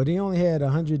 but he only had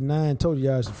 109 total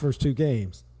yards the first 2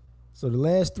 games. So the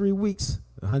last 3 weeks,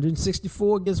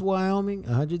 164 against Wyoming,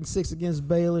 106 against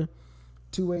Baylor,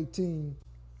 218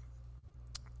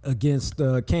 against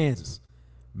Kansas.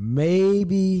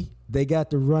 Maybe they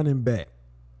got the running back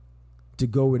to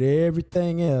go with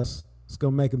everything else. It's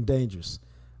going to make them dangerous.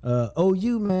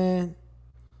 OU, man,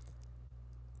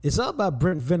 it's all about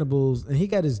Brent Venables, and he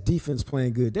got his defense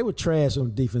playing good. They were trash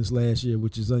on defense last year,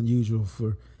 which is unusual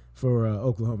for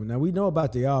Oklahoma. Now, we know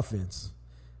about the offense,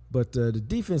 but the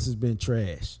defense has been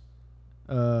trash.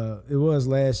 It was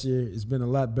last year. It's been a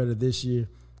lot better this year.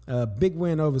 Big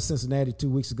win over Cincinnati 2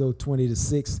 weeks ago,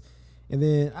 20-6. And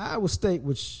then Iowa State,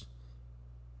 which,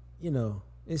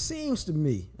 it seems to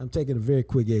me, I'm taking a very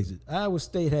quick exit. Iowa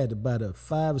State had about a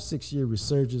 5 or 6 year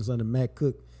resurgence under Matt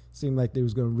Cook. Seemed like there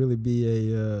was going to really be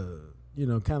a,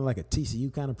 kind of like a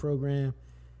TCU kind of program.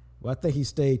 Well, I think he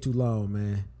stayed too long,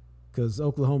 man, because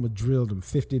Oklahoma drilled him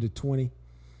 50-20.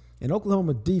 And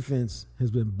Oklahoma defense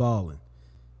has been balling.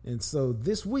 And so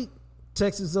this week,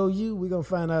 Texas OU, we're going to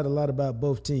find out a lot about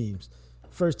both teams.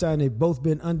 First time they've both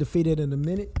been undefeated in a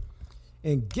minute.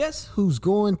 And guess who's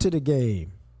going to the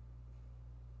game?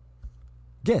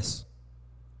 Guess.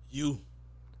 You.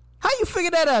 How you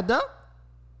figure that out, dog?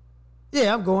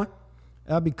 Yeah, I'm going.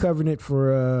 I'll be covering it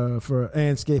for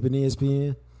Anscape and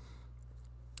ESPN.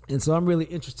 And so I'm really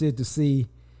interested to see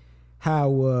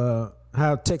how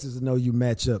how Texas and OU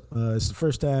match up. It's the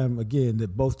first time, again,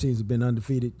 that both teams have been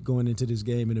undefeated going into this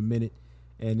game in a minute,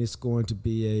 and it's going to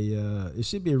be it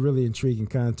should be a really intriguing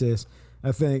contest.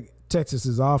 I think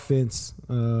Texas's offense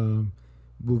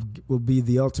will be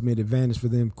the ultimate advantage for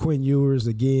them. Quinn Ewers,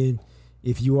 again,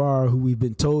 if you are who we've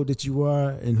been told that you are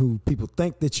and who people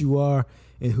think that you are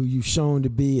and who you've shown to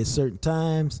be at certain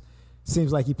times,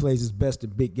 seems like he plays his best in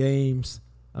big games.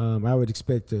 I would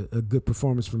expect a good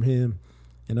performance from him.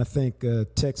 And I think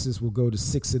Texas will go to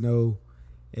 6-0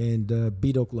 and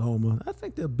beat Oklahoma. I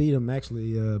think they'll beat them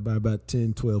actually by about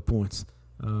 10, 12 points.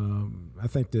 I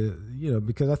think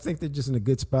because I think they're just in a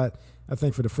good spot. I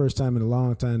think for the first time in a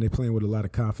long time they're playing with a lot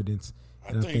of confidence.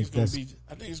 I think it's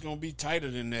going to be tighter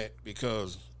than that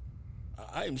because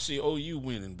I even see OU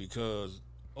winning because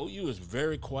OU is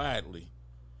very quietly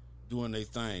doing their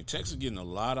thing. Texas getting a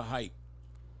lot of hype.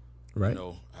 Right.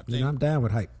 I think I'm down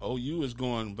with hype. OU is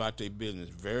going about their business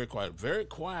very quiet. Very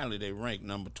quietly, they rank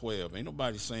number 12. Ain't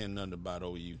nobody saying nothing about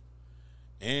OU.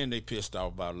 And they pissed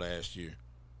off about last year.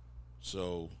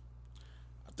 So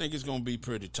I think it's going to be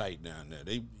pretty tight down there.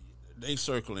 They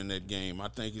circling that game. I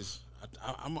think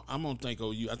I'm going to think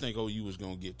OU. I think OU is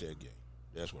going to get that game.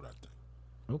 That's what I think.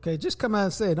 Okay, just come out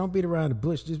and say it. Don't beat around the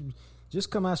bush.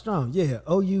 Just come out strong. Yeah,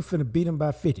 OU finna beat them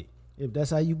by 50. If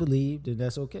that's how you believe, then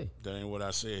that's okay. That ain't what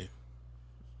I said.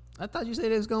 I thought you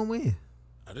said they was going to win.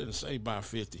 I didn't say by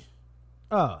 50.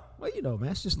 Oh, well,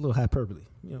 man, it's just a little hyperbole.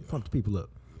 Pump the people up.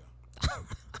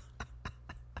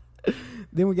 Yeah.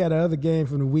 Then we got another game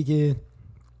from the weekend.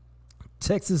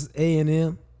 Texas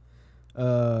A&M.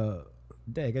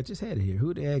 Dag, I just had it here.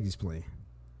 Who are the Aggies playing?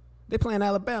 They playing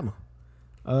Alabama.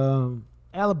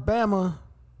 Alabama,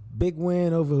 big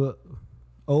win over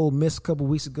Ole Miss a couple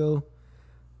weeks ago.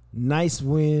 Nice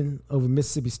win over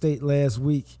Mississippi State last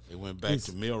week. They went back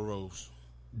to Melrose.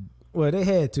 Well, they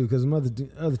had to because the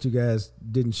other two guys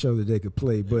didn't show that they could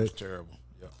play. But was terrible.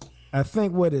 Yep. I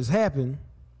think what has happened,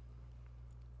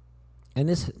 and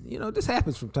this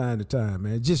happens from time to time,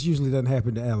 man. It just usually doesn't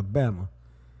happen to Alabama.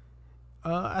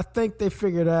 I think they're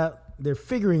figuring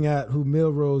out who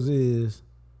Melrose is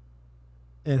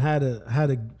and how to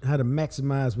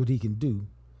maximize what he can do.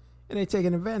 And they're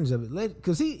taking advantage of it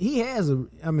because he has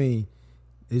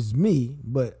it's me,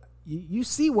 but you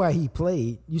see why he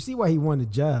played. You see why he won the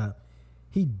job.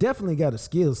 He definitely got a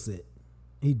skill set.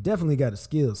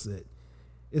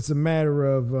 It's a matter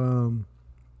of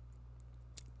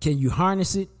can you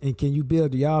harness it and can you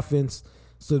build the offense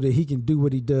so that he can do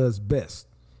what he does best.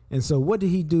 And so what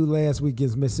did he do last week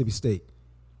against Mississippi State?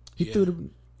 He had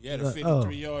a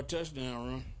 53-yard touchdown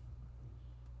run.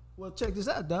 Well, check this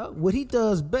out, dog. What he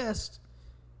does best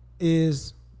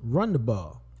is run the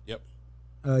ball. Yep.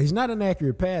 He's not an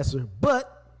accurate passer,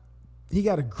 but he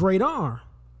got a great arm.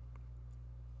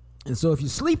 And so if you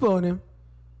sleep on him,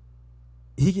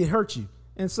 he can hurt you.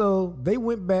 And so they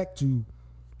went back to,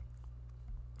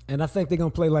 and I think they're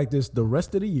going to play like this the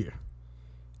rest of the year.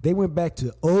 They went back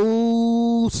to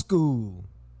old school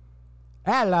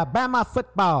Alabama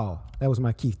football. That was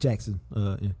my Keith Jackson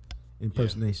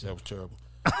impersonation. Yeah, that was terrible.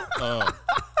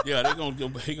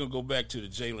 He gonna go back to the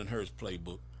Jalen Hurts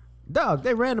playbook. Dog,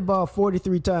 they ran the ball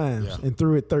 43 times and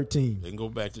threw it 13. They can go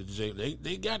back to the Jalen.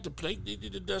 They got the play. They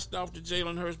did the dust off the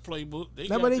Jalen Hurts playbook. That's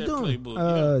what they doing.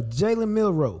 Jalen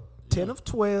Milroe, 10 of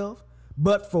 12,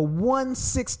 but for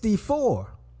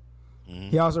 164. Mm-hmm.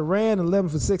 He also ran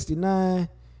 11 for 69.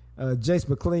 Jace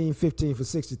McClean, 15 for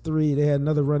 63. They had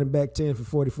another running back, 10 for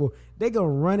 44. They gonna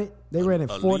run it. They ran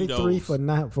it 43 for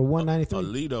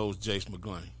 193. Alito's Jace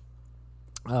McClean.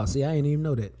 Oh, see, I didn't even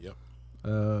know that. Yep.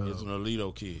 He's an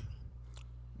Alito kid.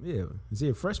 Yeah. Is he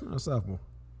a freshman or sophomore?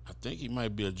 I think he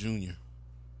might be a junior.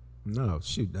 No,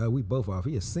 shoot. We both off.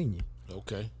 He a senior.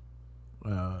 Okay.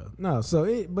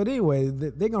 But anyway,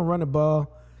 they're gonna run the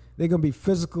ball. They're gonna be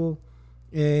physical,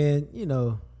 and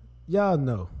y'all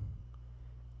know.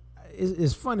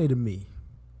 It's funny to me.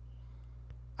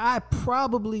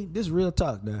 This is real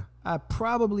talk now. I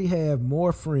probably have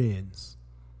more friends,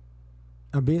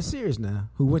 I'm being serious now,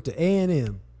 who went to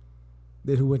A&M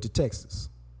than who went to Texas.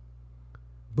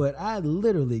 But I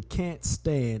literally can't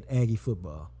stand Aggie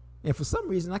football. And for some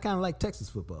reason, I kind of like Texas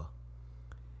football.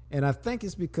 And I think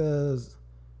it's because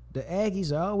the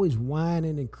Aggies are always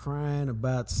whining and crying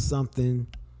about something,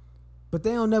 but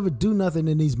they don't never do nothing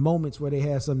in these moments where they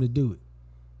have something to do it.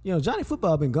 Johnny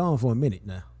Football been gone for a minute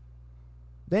now.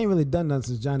 They ain't really done nothing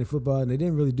since Johnny Football, and they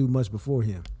didn't really do much before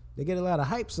him. They get a lot of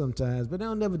hype sometimes, but they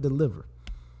don't never deliver.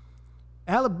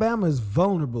 Alabama is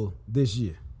vulnerable this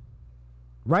year.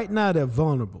 Right now, they're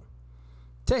vulnerable.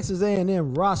 Texas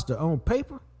A&M roster on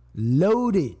paper,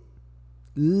 loaded.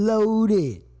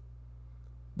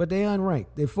 But but they unranked.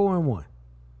 They're 4-1.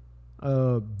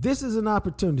 This is an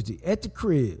opportunity at the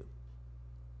crib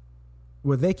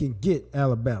where they can get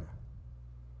Alabama.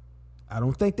 I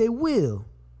don't think they will,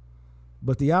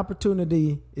 but the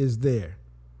opportunity is there.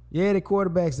 Yeah, the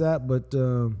quarterback's out, but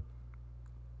they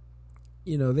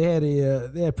had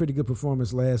a pretty good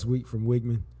performance last week from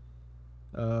Wigman,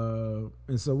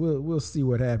 and so we'll see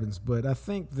what happens. But I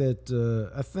think that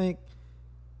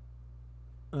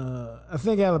I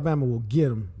think Alabama will get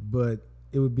them, but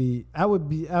I would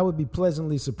be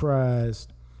pleasantly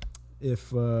surprised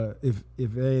if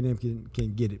A&M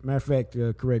can get it. Matter of fact,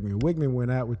 correct me. Wigman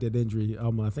went out with that injury.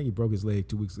 I think he broke his leg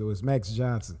 2 weeks ago. It was Max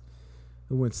Johnson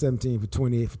who went 17 for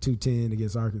 28 for 210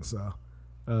 against Arkansas.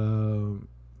 They're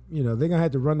gonna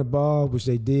have to run the ball, which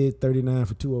they did, 39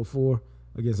 for 204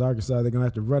 against Arkansas. They're gonna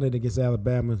have to run it against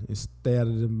Alabama and stay out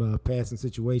of them passing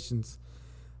situations.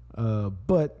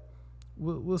 But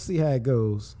we'll see how it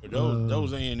goes.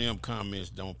 Those A&M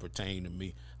comments don't pertain to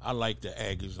me. I like the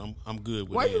Aggies. I'm good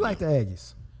with. Why A&M. You like the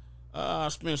Aggies? I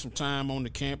spent some time on the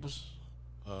campus.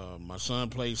 My son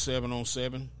played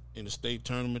 7-on-7 in the state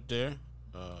tournament there.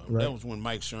 Right. That was when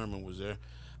Mike Sherman was there.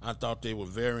 I thought they were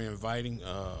very inviting.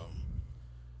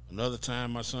 Another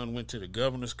time, my son went to the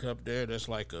Governor's Cup there. That's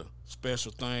like a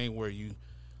special thing where you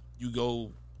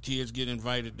go. Kids get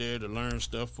invited there to learn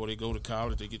stuff before they go to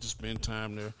college. They get to spend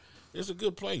time there. It's a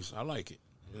good place. I like it.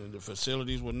 And the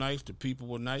facilities were nice. The people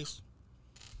were nice.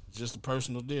 It's just a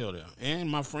personal deal there. And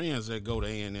my friends that go to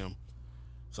A&M,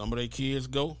 some of their kids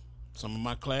go. Some of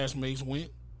my classmates went.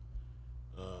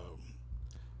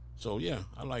 So, yeah,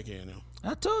 I like A&M.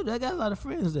 I told you, I got a lot of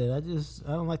friends there. I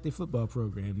don't like their football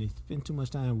program. They spend too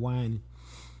much time whining,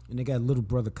 and they got a little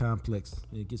brother complex,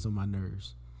 and it gets on my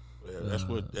nerves.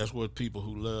 Well, that's what people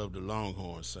who love the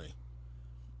Longhorns say.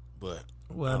 But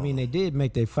I mean, they did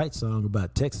make their fight song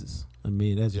about Texas. I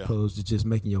mean, as opposed to just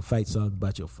making your fight song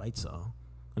about your fight song.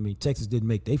 I mean, Texas didn't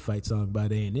make their fight song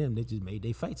about A&M. They just made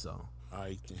their fight song. All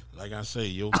right, like I say,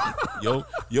 your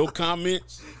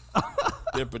comments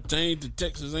that pertain to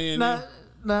Texas A&M,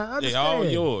 they all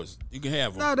yours. You can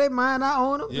have them. No, they mine. I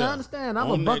own them. Yeah. I understand. I'm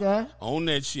a Buckeye. Own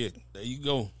that shit. There you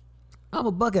go. I'm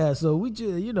a Buckeye, so we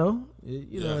just,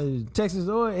 Texas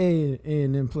or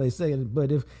A&M play second.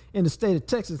 But if in the state of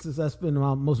Texas, since I spend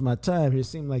most of my time here, it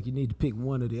seems like you need to pick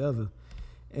one or the other.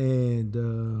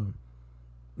 And,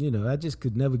 I just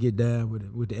could never get down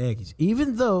with the Aggies.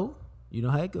 Even though, you know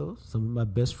how it goes, some of my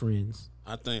best friends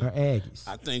are Aggies.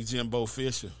 I think Jimbo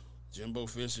Fisher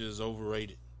is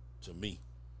overrated to me.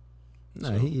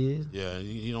 No, he is. Yeah,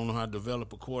 he don't know how to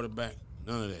develop a quarterback.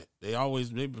 None of that.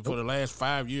 For the last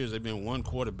 5 years, they've been one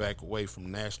quarterback away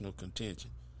from national contention.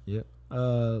 Yep.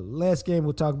 Last game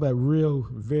we'll talk about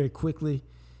very quickly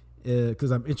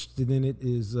because I'm interested in it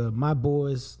is my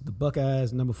boys, the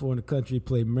Buckeyes, number 4 in the country,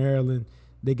 play Maryland.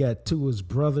 They got Tua's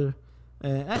brother.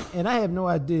 And I have no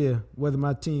idea whether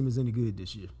my team is any good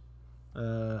this year.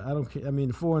 I don't care. I mean,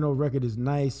 the 4-0 record is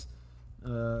nice.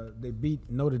 They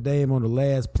beat Notre Dame on the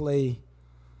last play.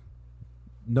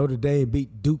 Notre Dame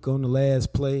beat Duke on the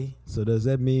last play. So does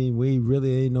that mean we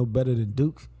really ain't no better than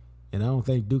Duke? And I don't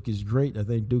think Duke is great. I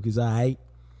think Duke is all right.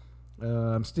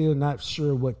 I'm still not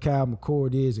sure what Kyle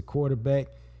McCord is at quarterback.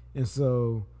 And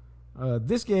so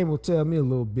this game will tell me a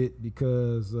little bit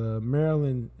because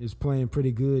Maryland is playing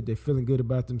pretty good. They're feeling good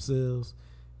about themselves.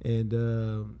 And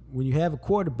when you have a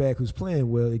quarterback who's playing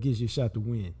well, it gives you a shot to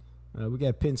win. We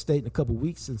got Penn State in a couple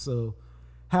weeks, and so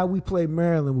how we play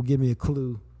Maryland will give me a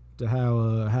clue to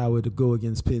how it'll go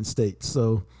against Penn State.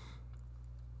 So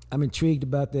I'm intrigued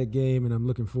about that game, and I'm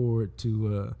looking forward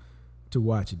to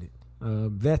watching it.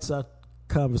 That's our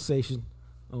conversation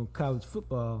on college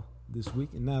football this week.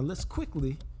 And now let's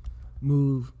quickly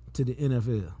move to the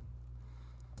NFL.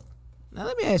 Now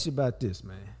let me ask you about this,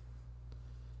 man.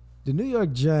 The New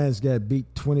York Giants got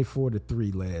beat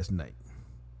 24-3 last night.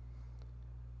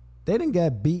 They done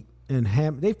got beat and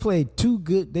they played two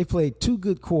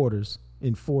good quarters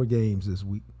in 4 games this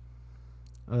week.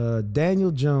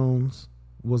 Daniel Jones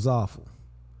was awful.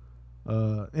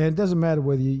 And it doesn't matter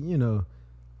whether you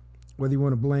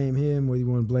want to blame him, whether you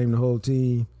want to blame the whole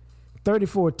team.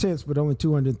 34 attempts, but only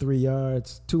 203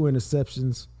 yards, 2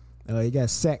 interceptions. He got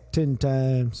sacked 10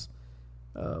 times.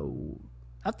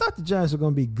 I thought the Giants were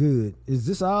going to be good. Is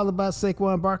this all about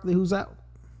Saquon Barkley, who's out?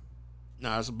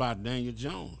 No, it's about Daniel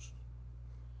Jones.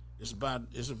 It's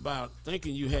about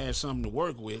thinking you had something to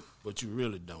work with, but you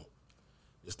really don't.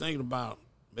 It's thinking about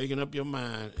making up your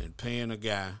mind and paying a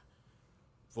guy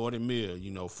 $40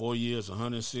 million, 4 years,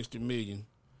 $160 million,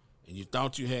 and you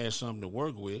thought you had something to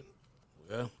work with.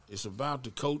 Well, it's about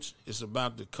the coach. It's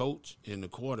about the coach and the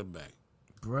quarterback.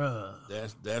 Bruh.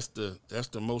 That's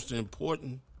the most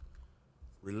important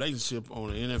relationship on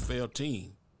an NFL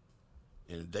team.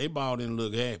 And if they ball didn't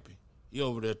look happy, he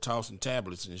over there tossing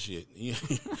tablets and shit. He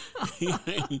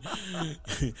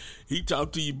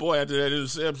talked to your boy after that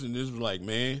interception. This was like,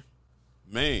 man.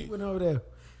 He went over there.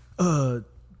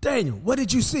 Daniel, what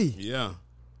did you see? Yeah.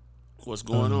 What's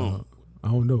going on? I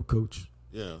don't know, Coach.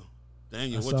 Yeah.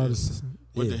 Daniel, what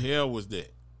the hell was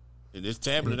that? And this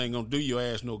tablet ain't going to do your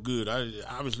ass no good.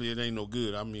 Obviously, it ain't no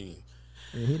good. I mean.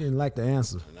 And he didn't like the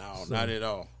answer. No, not at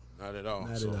all. Not at all.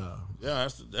 Not at all. Yeah,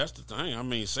 that's the thing. I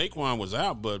mean, Saquon was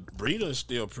out, but Breida is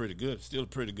still pretty good. Still a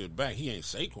pretty good back. He ain't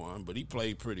Saquon, but he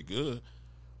played pretty good.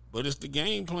 But it's the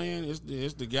game plan.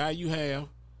 It's the guy you have.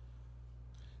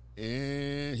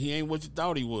 And he ain't what you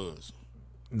thought he was.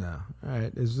 No. All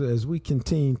right. As we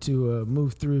continue to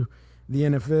move through the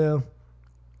NFL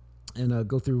and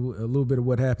go through a little bit of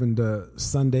what happened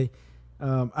Sunday,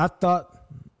 I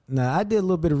did a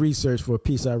little bit of research for a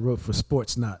piece I wrote for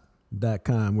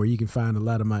sportsnot.com, where you can find a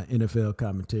lot of my NFL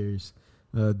commentaries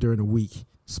during the week,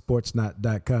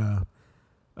 sportsnot.com.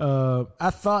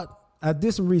 I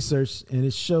did some research, and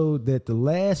it showed that the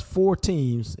last 4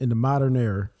 teams in the modern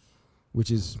era,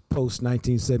 which is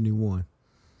post-1971,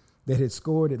 that had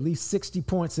scored at least 60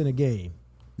 points in a game.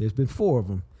 There's been 4 of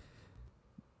them.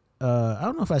 I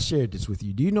don't know if I shared this with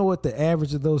you. Do you know what the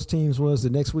average of those teams was the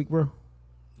next week, bro?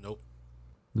 Nope.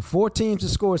 The 4 teams that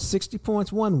scored 60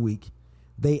 points one week,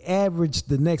 they averaged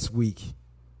the next week.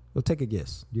 Well, take a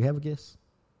guess. Do you have a guess?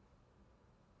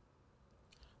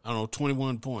 I don't know,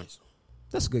 21 points.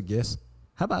 That's a good guess.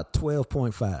 How about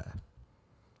 12.5?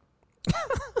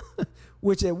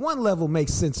 Which at one level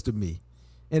makes sense to me.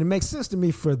 And it makes sense to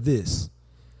me for this.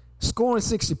 Scoring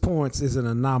 60 points is an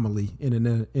anomaly in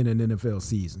an NFL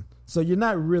season. So you're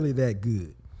not really that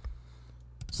good.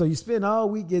 So you spend all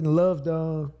week getting loved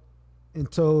on and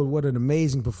told what an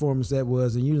amazing performance that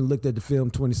was, and you looked at the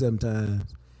film 27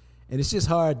 times. And it's just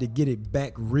hard to get it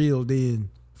back reeled in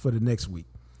for the next week.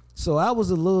 So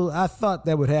I thought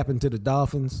that would happen to the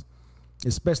Dolphins,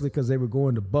 especially because they were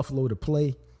going to Buffalo to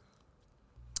play.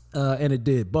 And it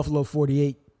did. Buffalo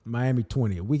 48, Miami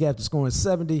 20. A week after scoring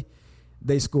 70,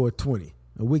 they scored 20.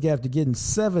 A week after getting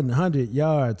 700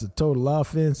 yards of total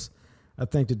offense, I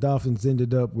think the Dolphins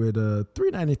ended up with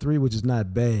 393, which is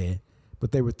not bad.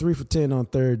 But they were 3 for 10 on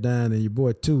third down, and your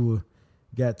boy Tua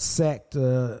got sacked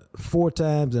 4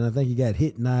 times, and I think he got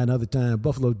hit 9 other times.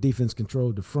 Buffalo defense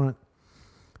controlled the front.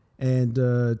 And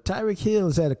Tyreek Hill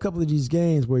has had a couple of these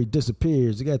games where he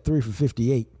disappears. He got 3 for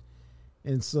 58.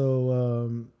 And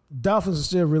so Dolphins are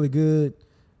still really good.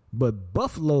 But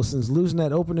Buffalo, since losing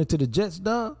that opener to the Jets,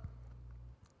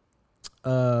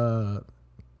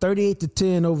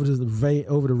 38-10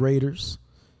 over the Raiders.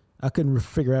 I couldn't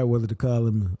figure out whether to call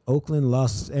them Oakland,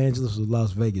 Los Angeles, or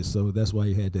Las Vegas. So that's why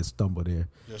you had that stumble there.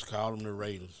 Just call them the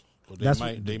Raiders.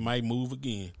 They might move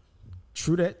again.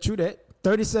 True that.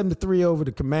 37-3 over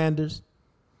the Commanders,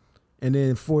 and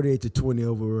then 48-20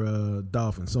 over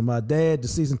Dolphins. So my dad, the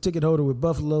season ticket holder with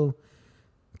Buffalo,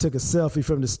 took a selfie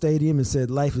from the stadium and said,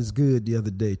 "Life is good" the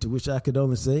other day, to which I could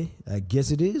only say, I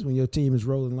guess it is when your team is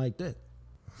rolling like that.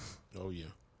 Oh, yeah.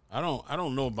 I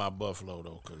don't know about Buffalo,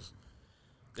 though, because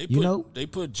they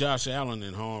put Josh Allen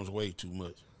in harm's way too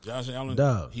much. Josh Allen,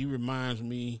 he reminds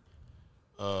me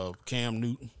of Cam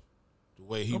Newton, the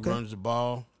way he runs the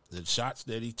ball, the shots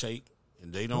that he takes.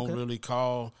 And they don't really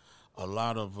call a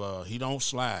lot of he don't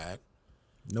slide.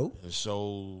 Nope. And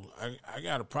so I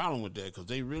got a problem with that, because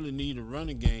they really need a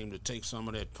running game to take some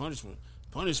of that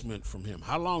punishment from him.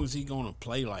 How long is he going to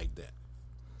play like that?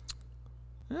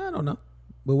 I don't know.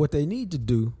 But what they need to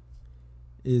do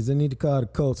is they need to call the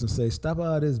Colts and say, stop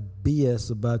all this BS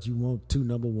about you want 2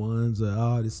 number 1s or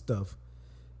all this stuff.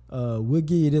 We'll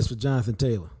give you this for Jonathan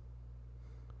Taylor.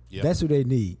 Yep. That's who they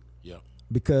need.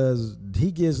 Because he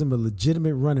gives them a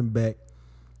legitimate running back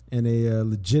and a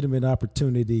legitimate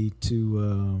opportunity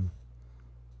to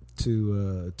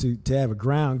have a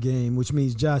ground game, which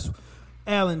means Josh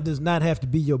Allen does not have to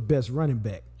be your best running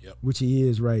back, which he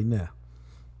is right now.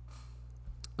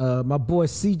 My boy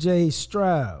C.J.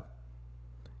 Stroud,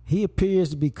 he appears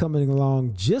to be coming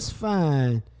along just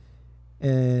fine,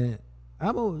 and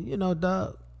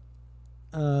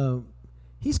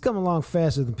he's coming along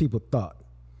faster than people thought.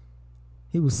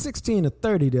 He was 16 of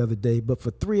 30 the other day, but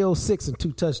for 306 and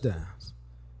 2 touchdowns.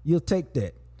 You'll take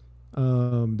that.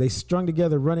 They strung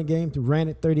together a running game, ran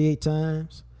it 38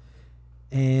 times.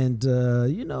 And,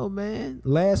 man,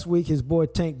 last week his boy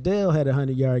Tank Dell had a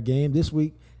 100-yard game. This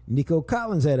week, Nico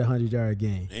Collins had a 100-yard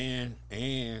game.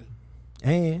 And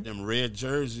them red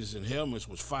jerseys and helmets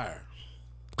was fire.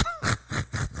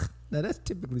 Now that's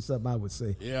typically something I would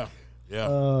say. Yeah.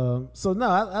 So no,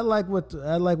 I like what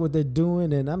they're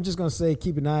doing, and I'm just gonna say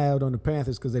keep an eye out on the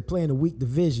Panthers because they play in a weak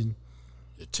division.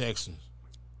 The Texans.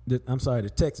 The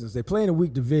Texans. They play in a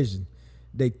weak division.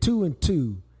 They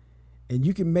 2-2, and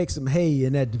you can make some hay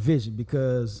in that division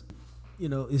because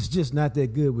it's just not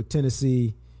that good with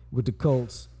Tennessee, with the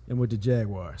Colts, and with the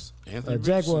Jaguars.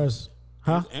 Jaguars,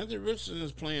 huh? Anthony Richardson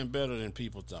is playing better than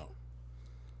people thought.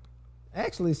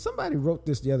 Actually, somebody wrote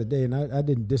this the other day, and I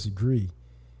didn't disagree,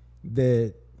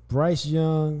 that Bryce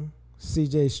Young,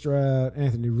 C.J. Stroud,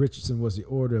 Anthony Richardson was the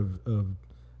order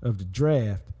of the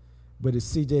draft, but it's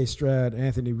C.J. Stroud,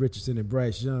 Anthony Richardson, and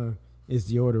Bryce Young is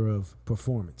the order of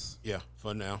performance. Yeah,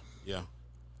 for now, yeah.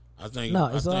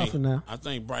 It's all for now. I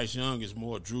think Bryce Young is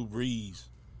more Drew Brees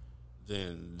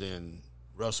than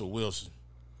Russell Wilson.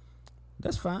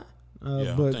 That's fine.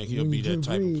 I think he'll be that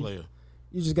type of player.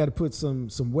 You just got to put some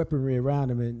weaponry around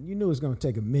him, and you knew it's going to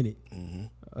take a minute. Mm-hmm.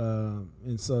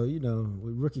 And so,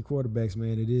 with rookie quarterbacks,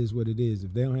 man, it is what it is.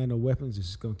 If they don't have no weapons, it's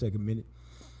just going to take a minute.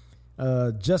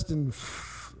 Justin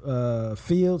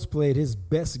Fields played his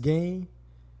best game,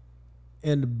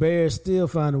 and the Bears still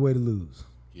find a way to lose.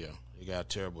 Yeah, they got a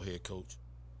terrible head coach.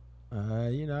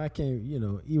 I can't,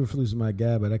 Eberflus is my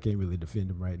guy, but I can't really defend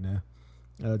him right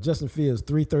now. Justin Fields,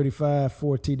 335,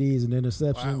 4 TDs, and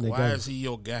interception. Why is he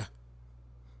your guy?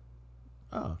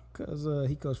 Oh, because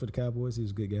he coached for the Cowboys. He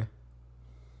was a good guy.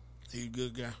 He's a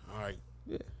good guy? All right.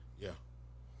 Yeah.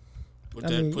 Put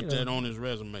that on his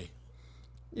resume.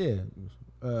 Yeah.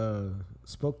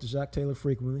 Spoke to Jacques Taylor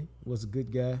frequently. Was a good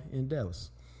guy in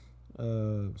Dallas.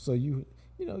 So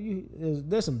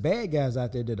there's some bad guys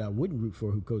out there that I wouldn't root for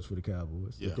who coach for the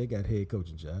Cowboys. Yeah. They got head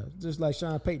coaching jobs. Just like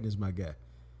Sean Payton is my guy.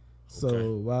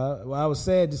 So while I was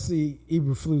sad to see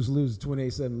Eberflus lose the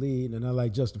 28-7 lead, and I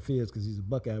like Justin Fields because he's a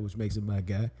Buckeye, which makes him my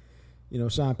guy.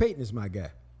 Sean Payton is my guy.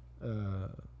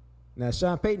 Now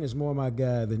Sean Payton is more my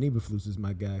guy than Eberflus is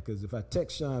my guy because if I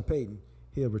text Sean Payton,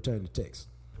 he'll return the text.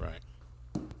 Right.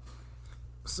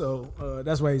 So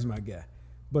that's why he's my guy.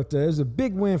 But it was a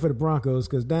big win for the Broncos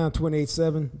because down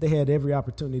 28-7, they had every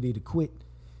opportunity to quit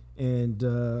and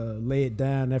lay it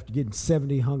down after getting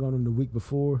 70 hung on them the week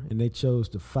before, and they chose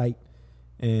to fight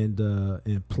and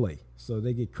play. So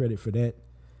they get credit for that.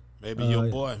 Maybe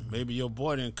your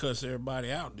boy didn't cuss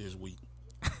everybody out this week.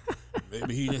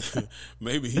 Maybe he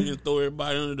didn't throw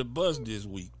everybody under the bus this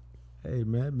week. Hey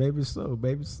man, maybe so.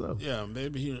 Yeah,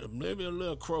 maybe a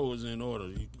little crow is in order.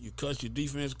 You cuss your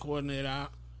defense coordinator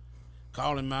out,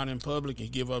 call him out in public,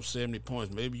 and give up 70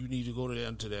 points. Maybe you need to go to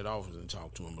that office and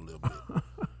talk to him a little bit.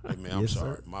 Hey man, I'm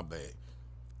sorry, sir. My bad.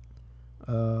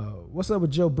 What's up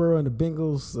with Joe Burrow and the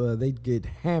Bengals? They get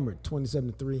hammered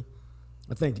 27-3.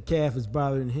 I think the calf is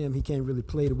bothering him. He can't really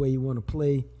play the way he want to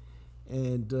play.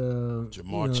 And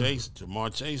Jamar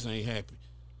Chase ain't happy.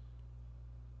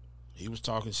 He was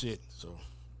talking shit, so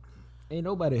ain't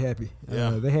nobody happy.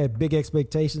 Yeah. They had big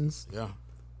expectations. Yeah.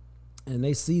 And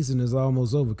their season is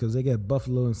almost over because they got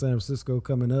Buffalo and San Francisco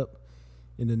coming up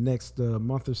in the next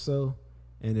month or so.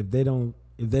 And if they don't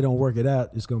work it out,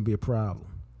 it's going to be a problem.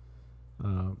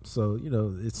 So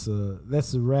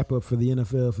that's a wrap up for the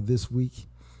NFL for this week.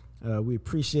 We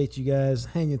appreciate you guys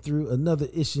hanging through another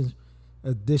edition.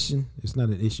 It's not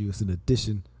an issue, it's an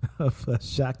edition of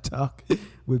Shock Talk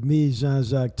with me,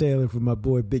 Jean-Jacques Taylor, from my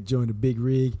boy Big Joe and the Big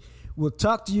Rig. We'll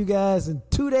talk to you guys in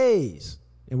 2 days,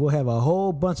 and we'll have a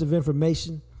whole bunch of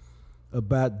information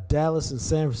about Dallas and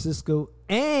San Francisco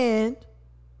and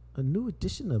a new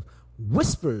edition of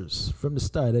Whispers from the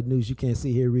Start. That news you can't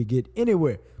see here, we get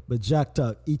anywhere but Jock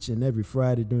Talk each and every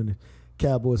Friday during the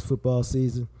Cowboys football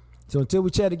season. So until we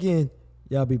chat again,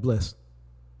 y'all be blessed.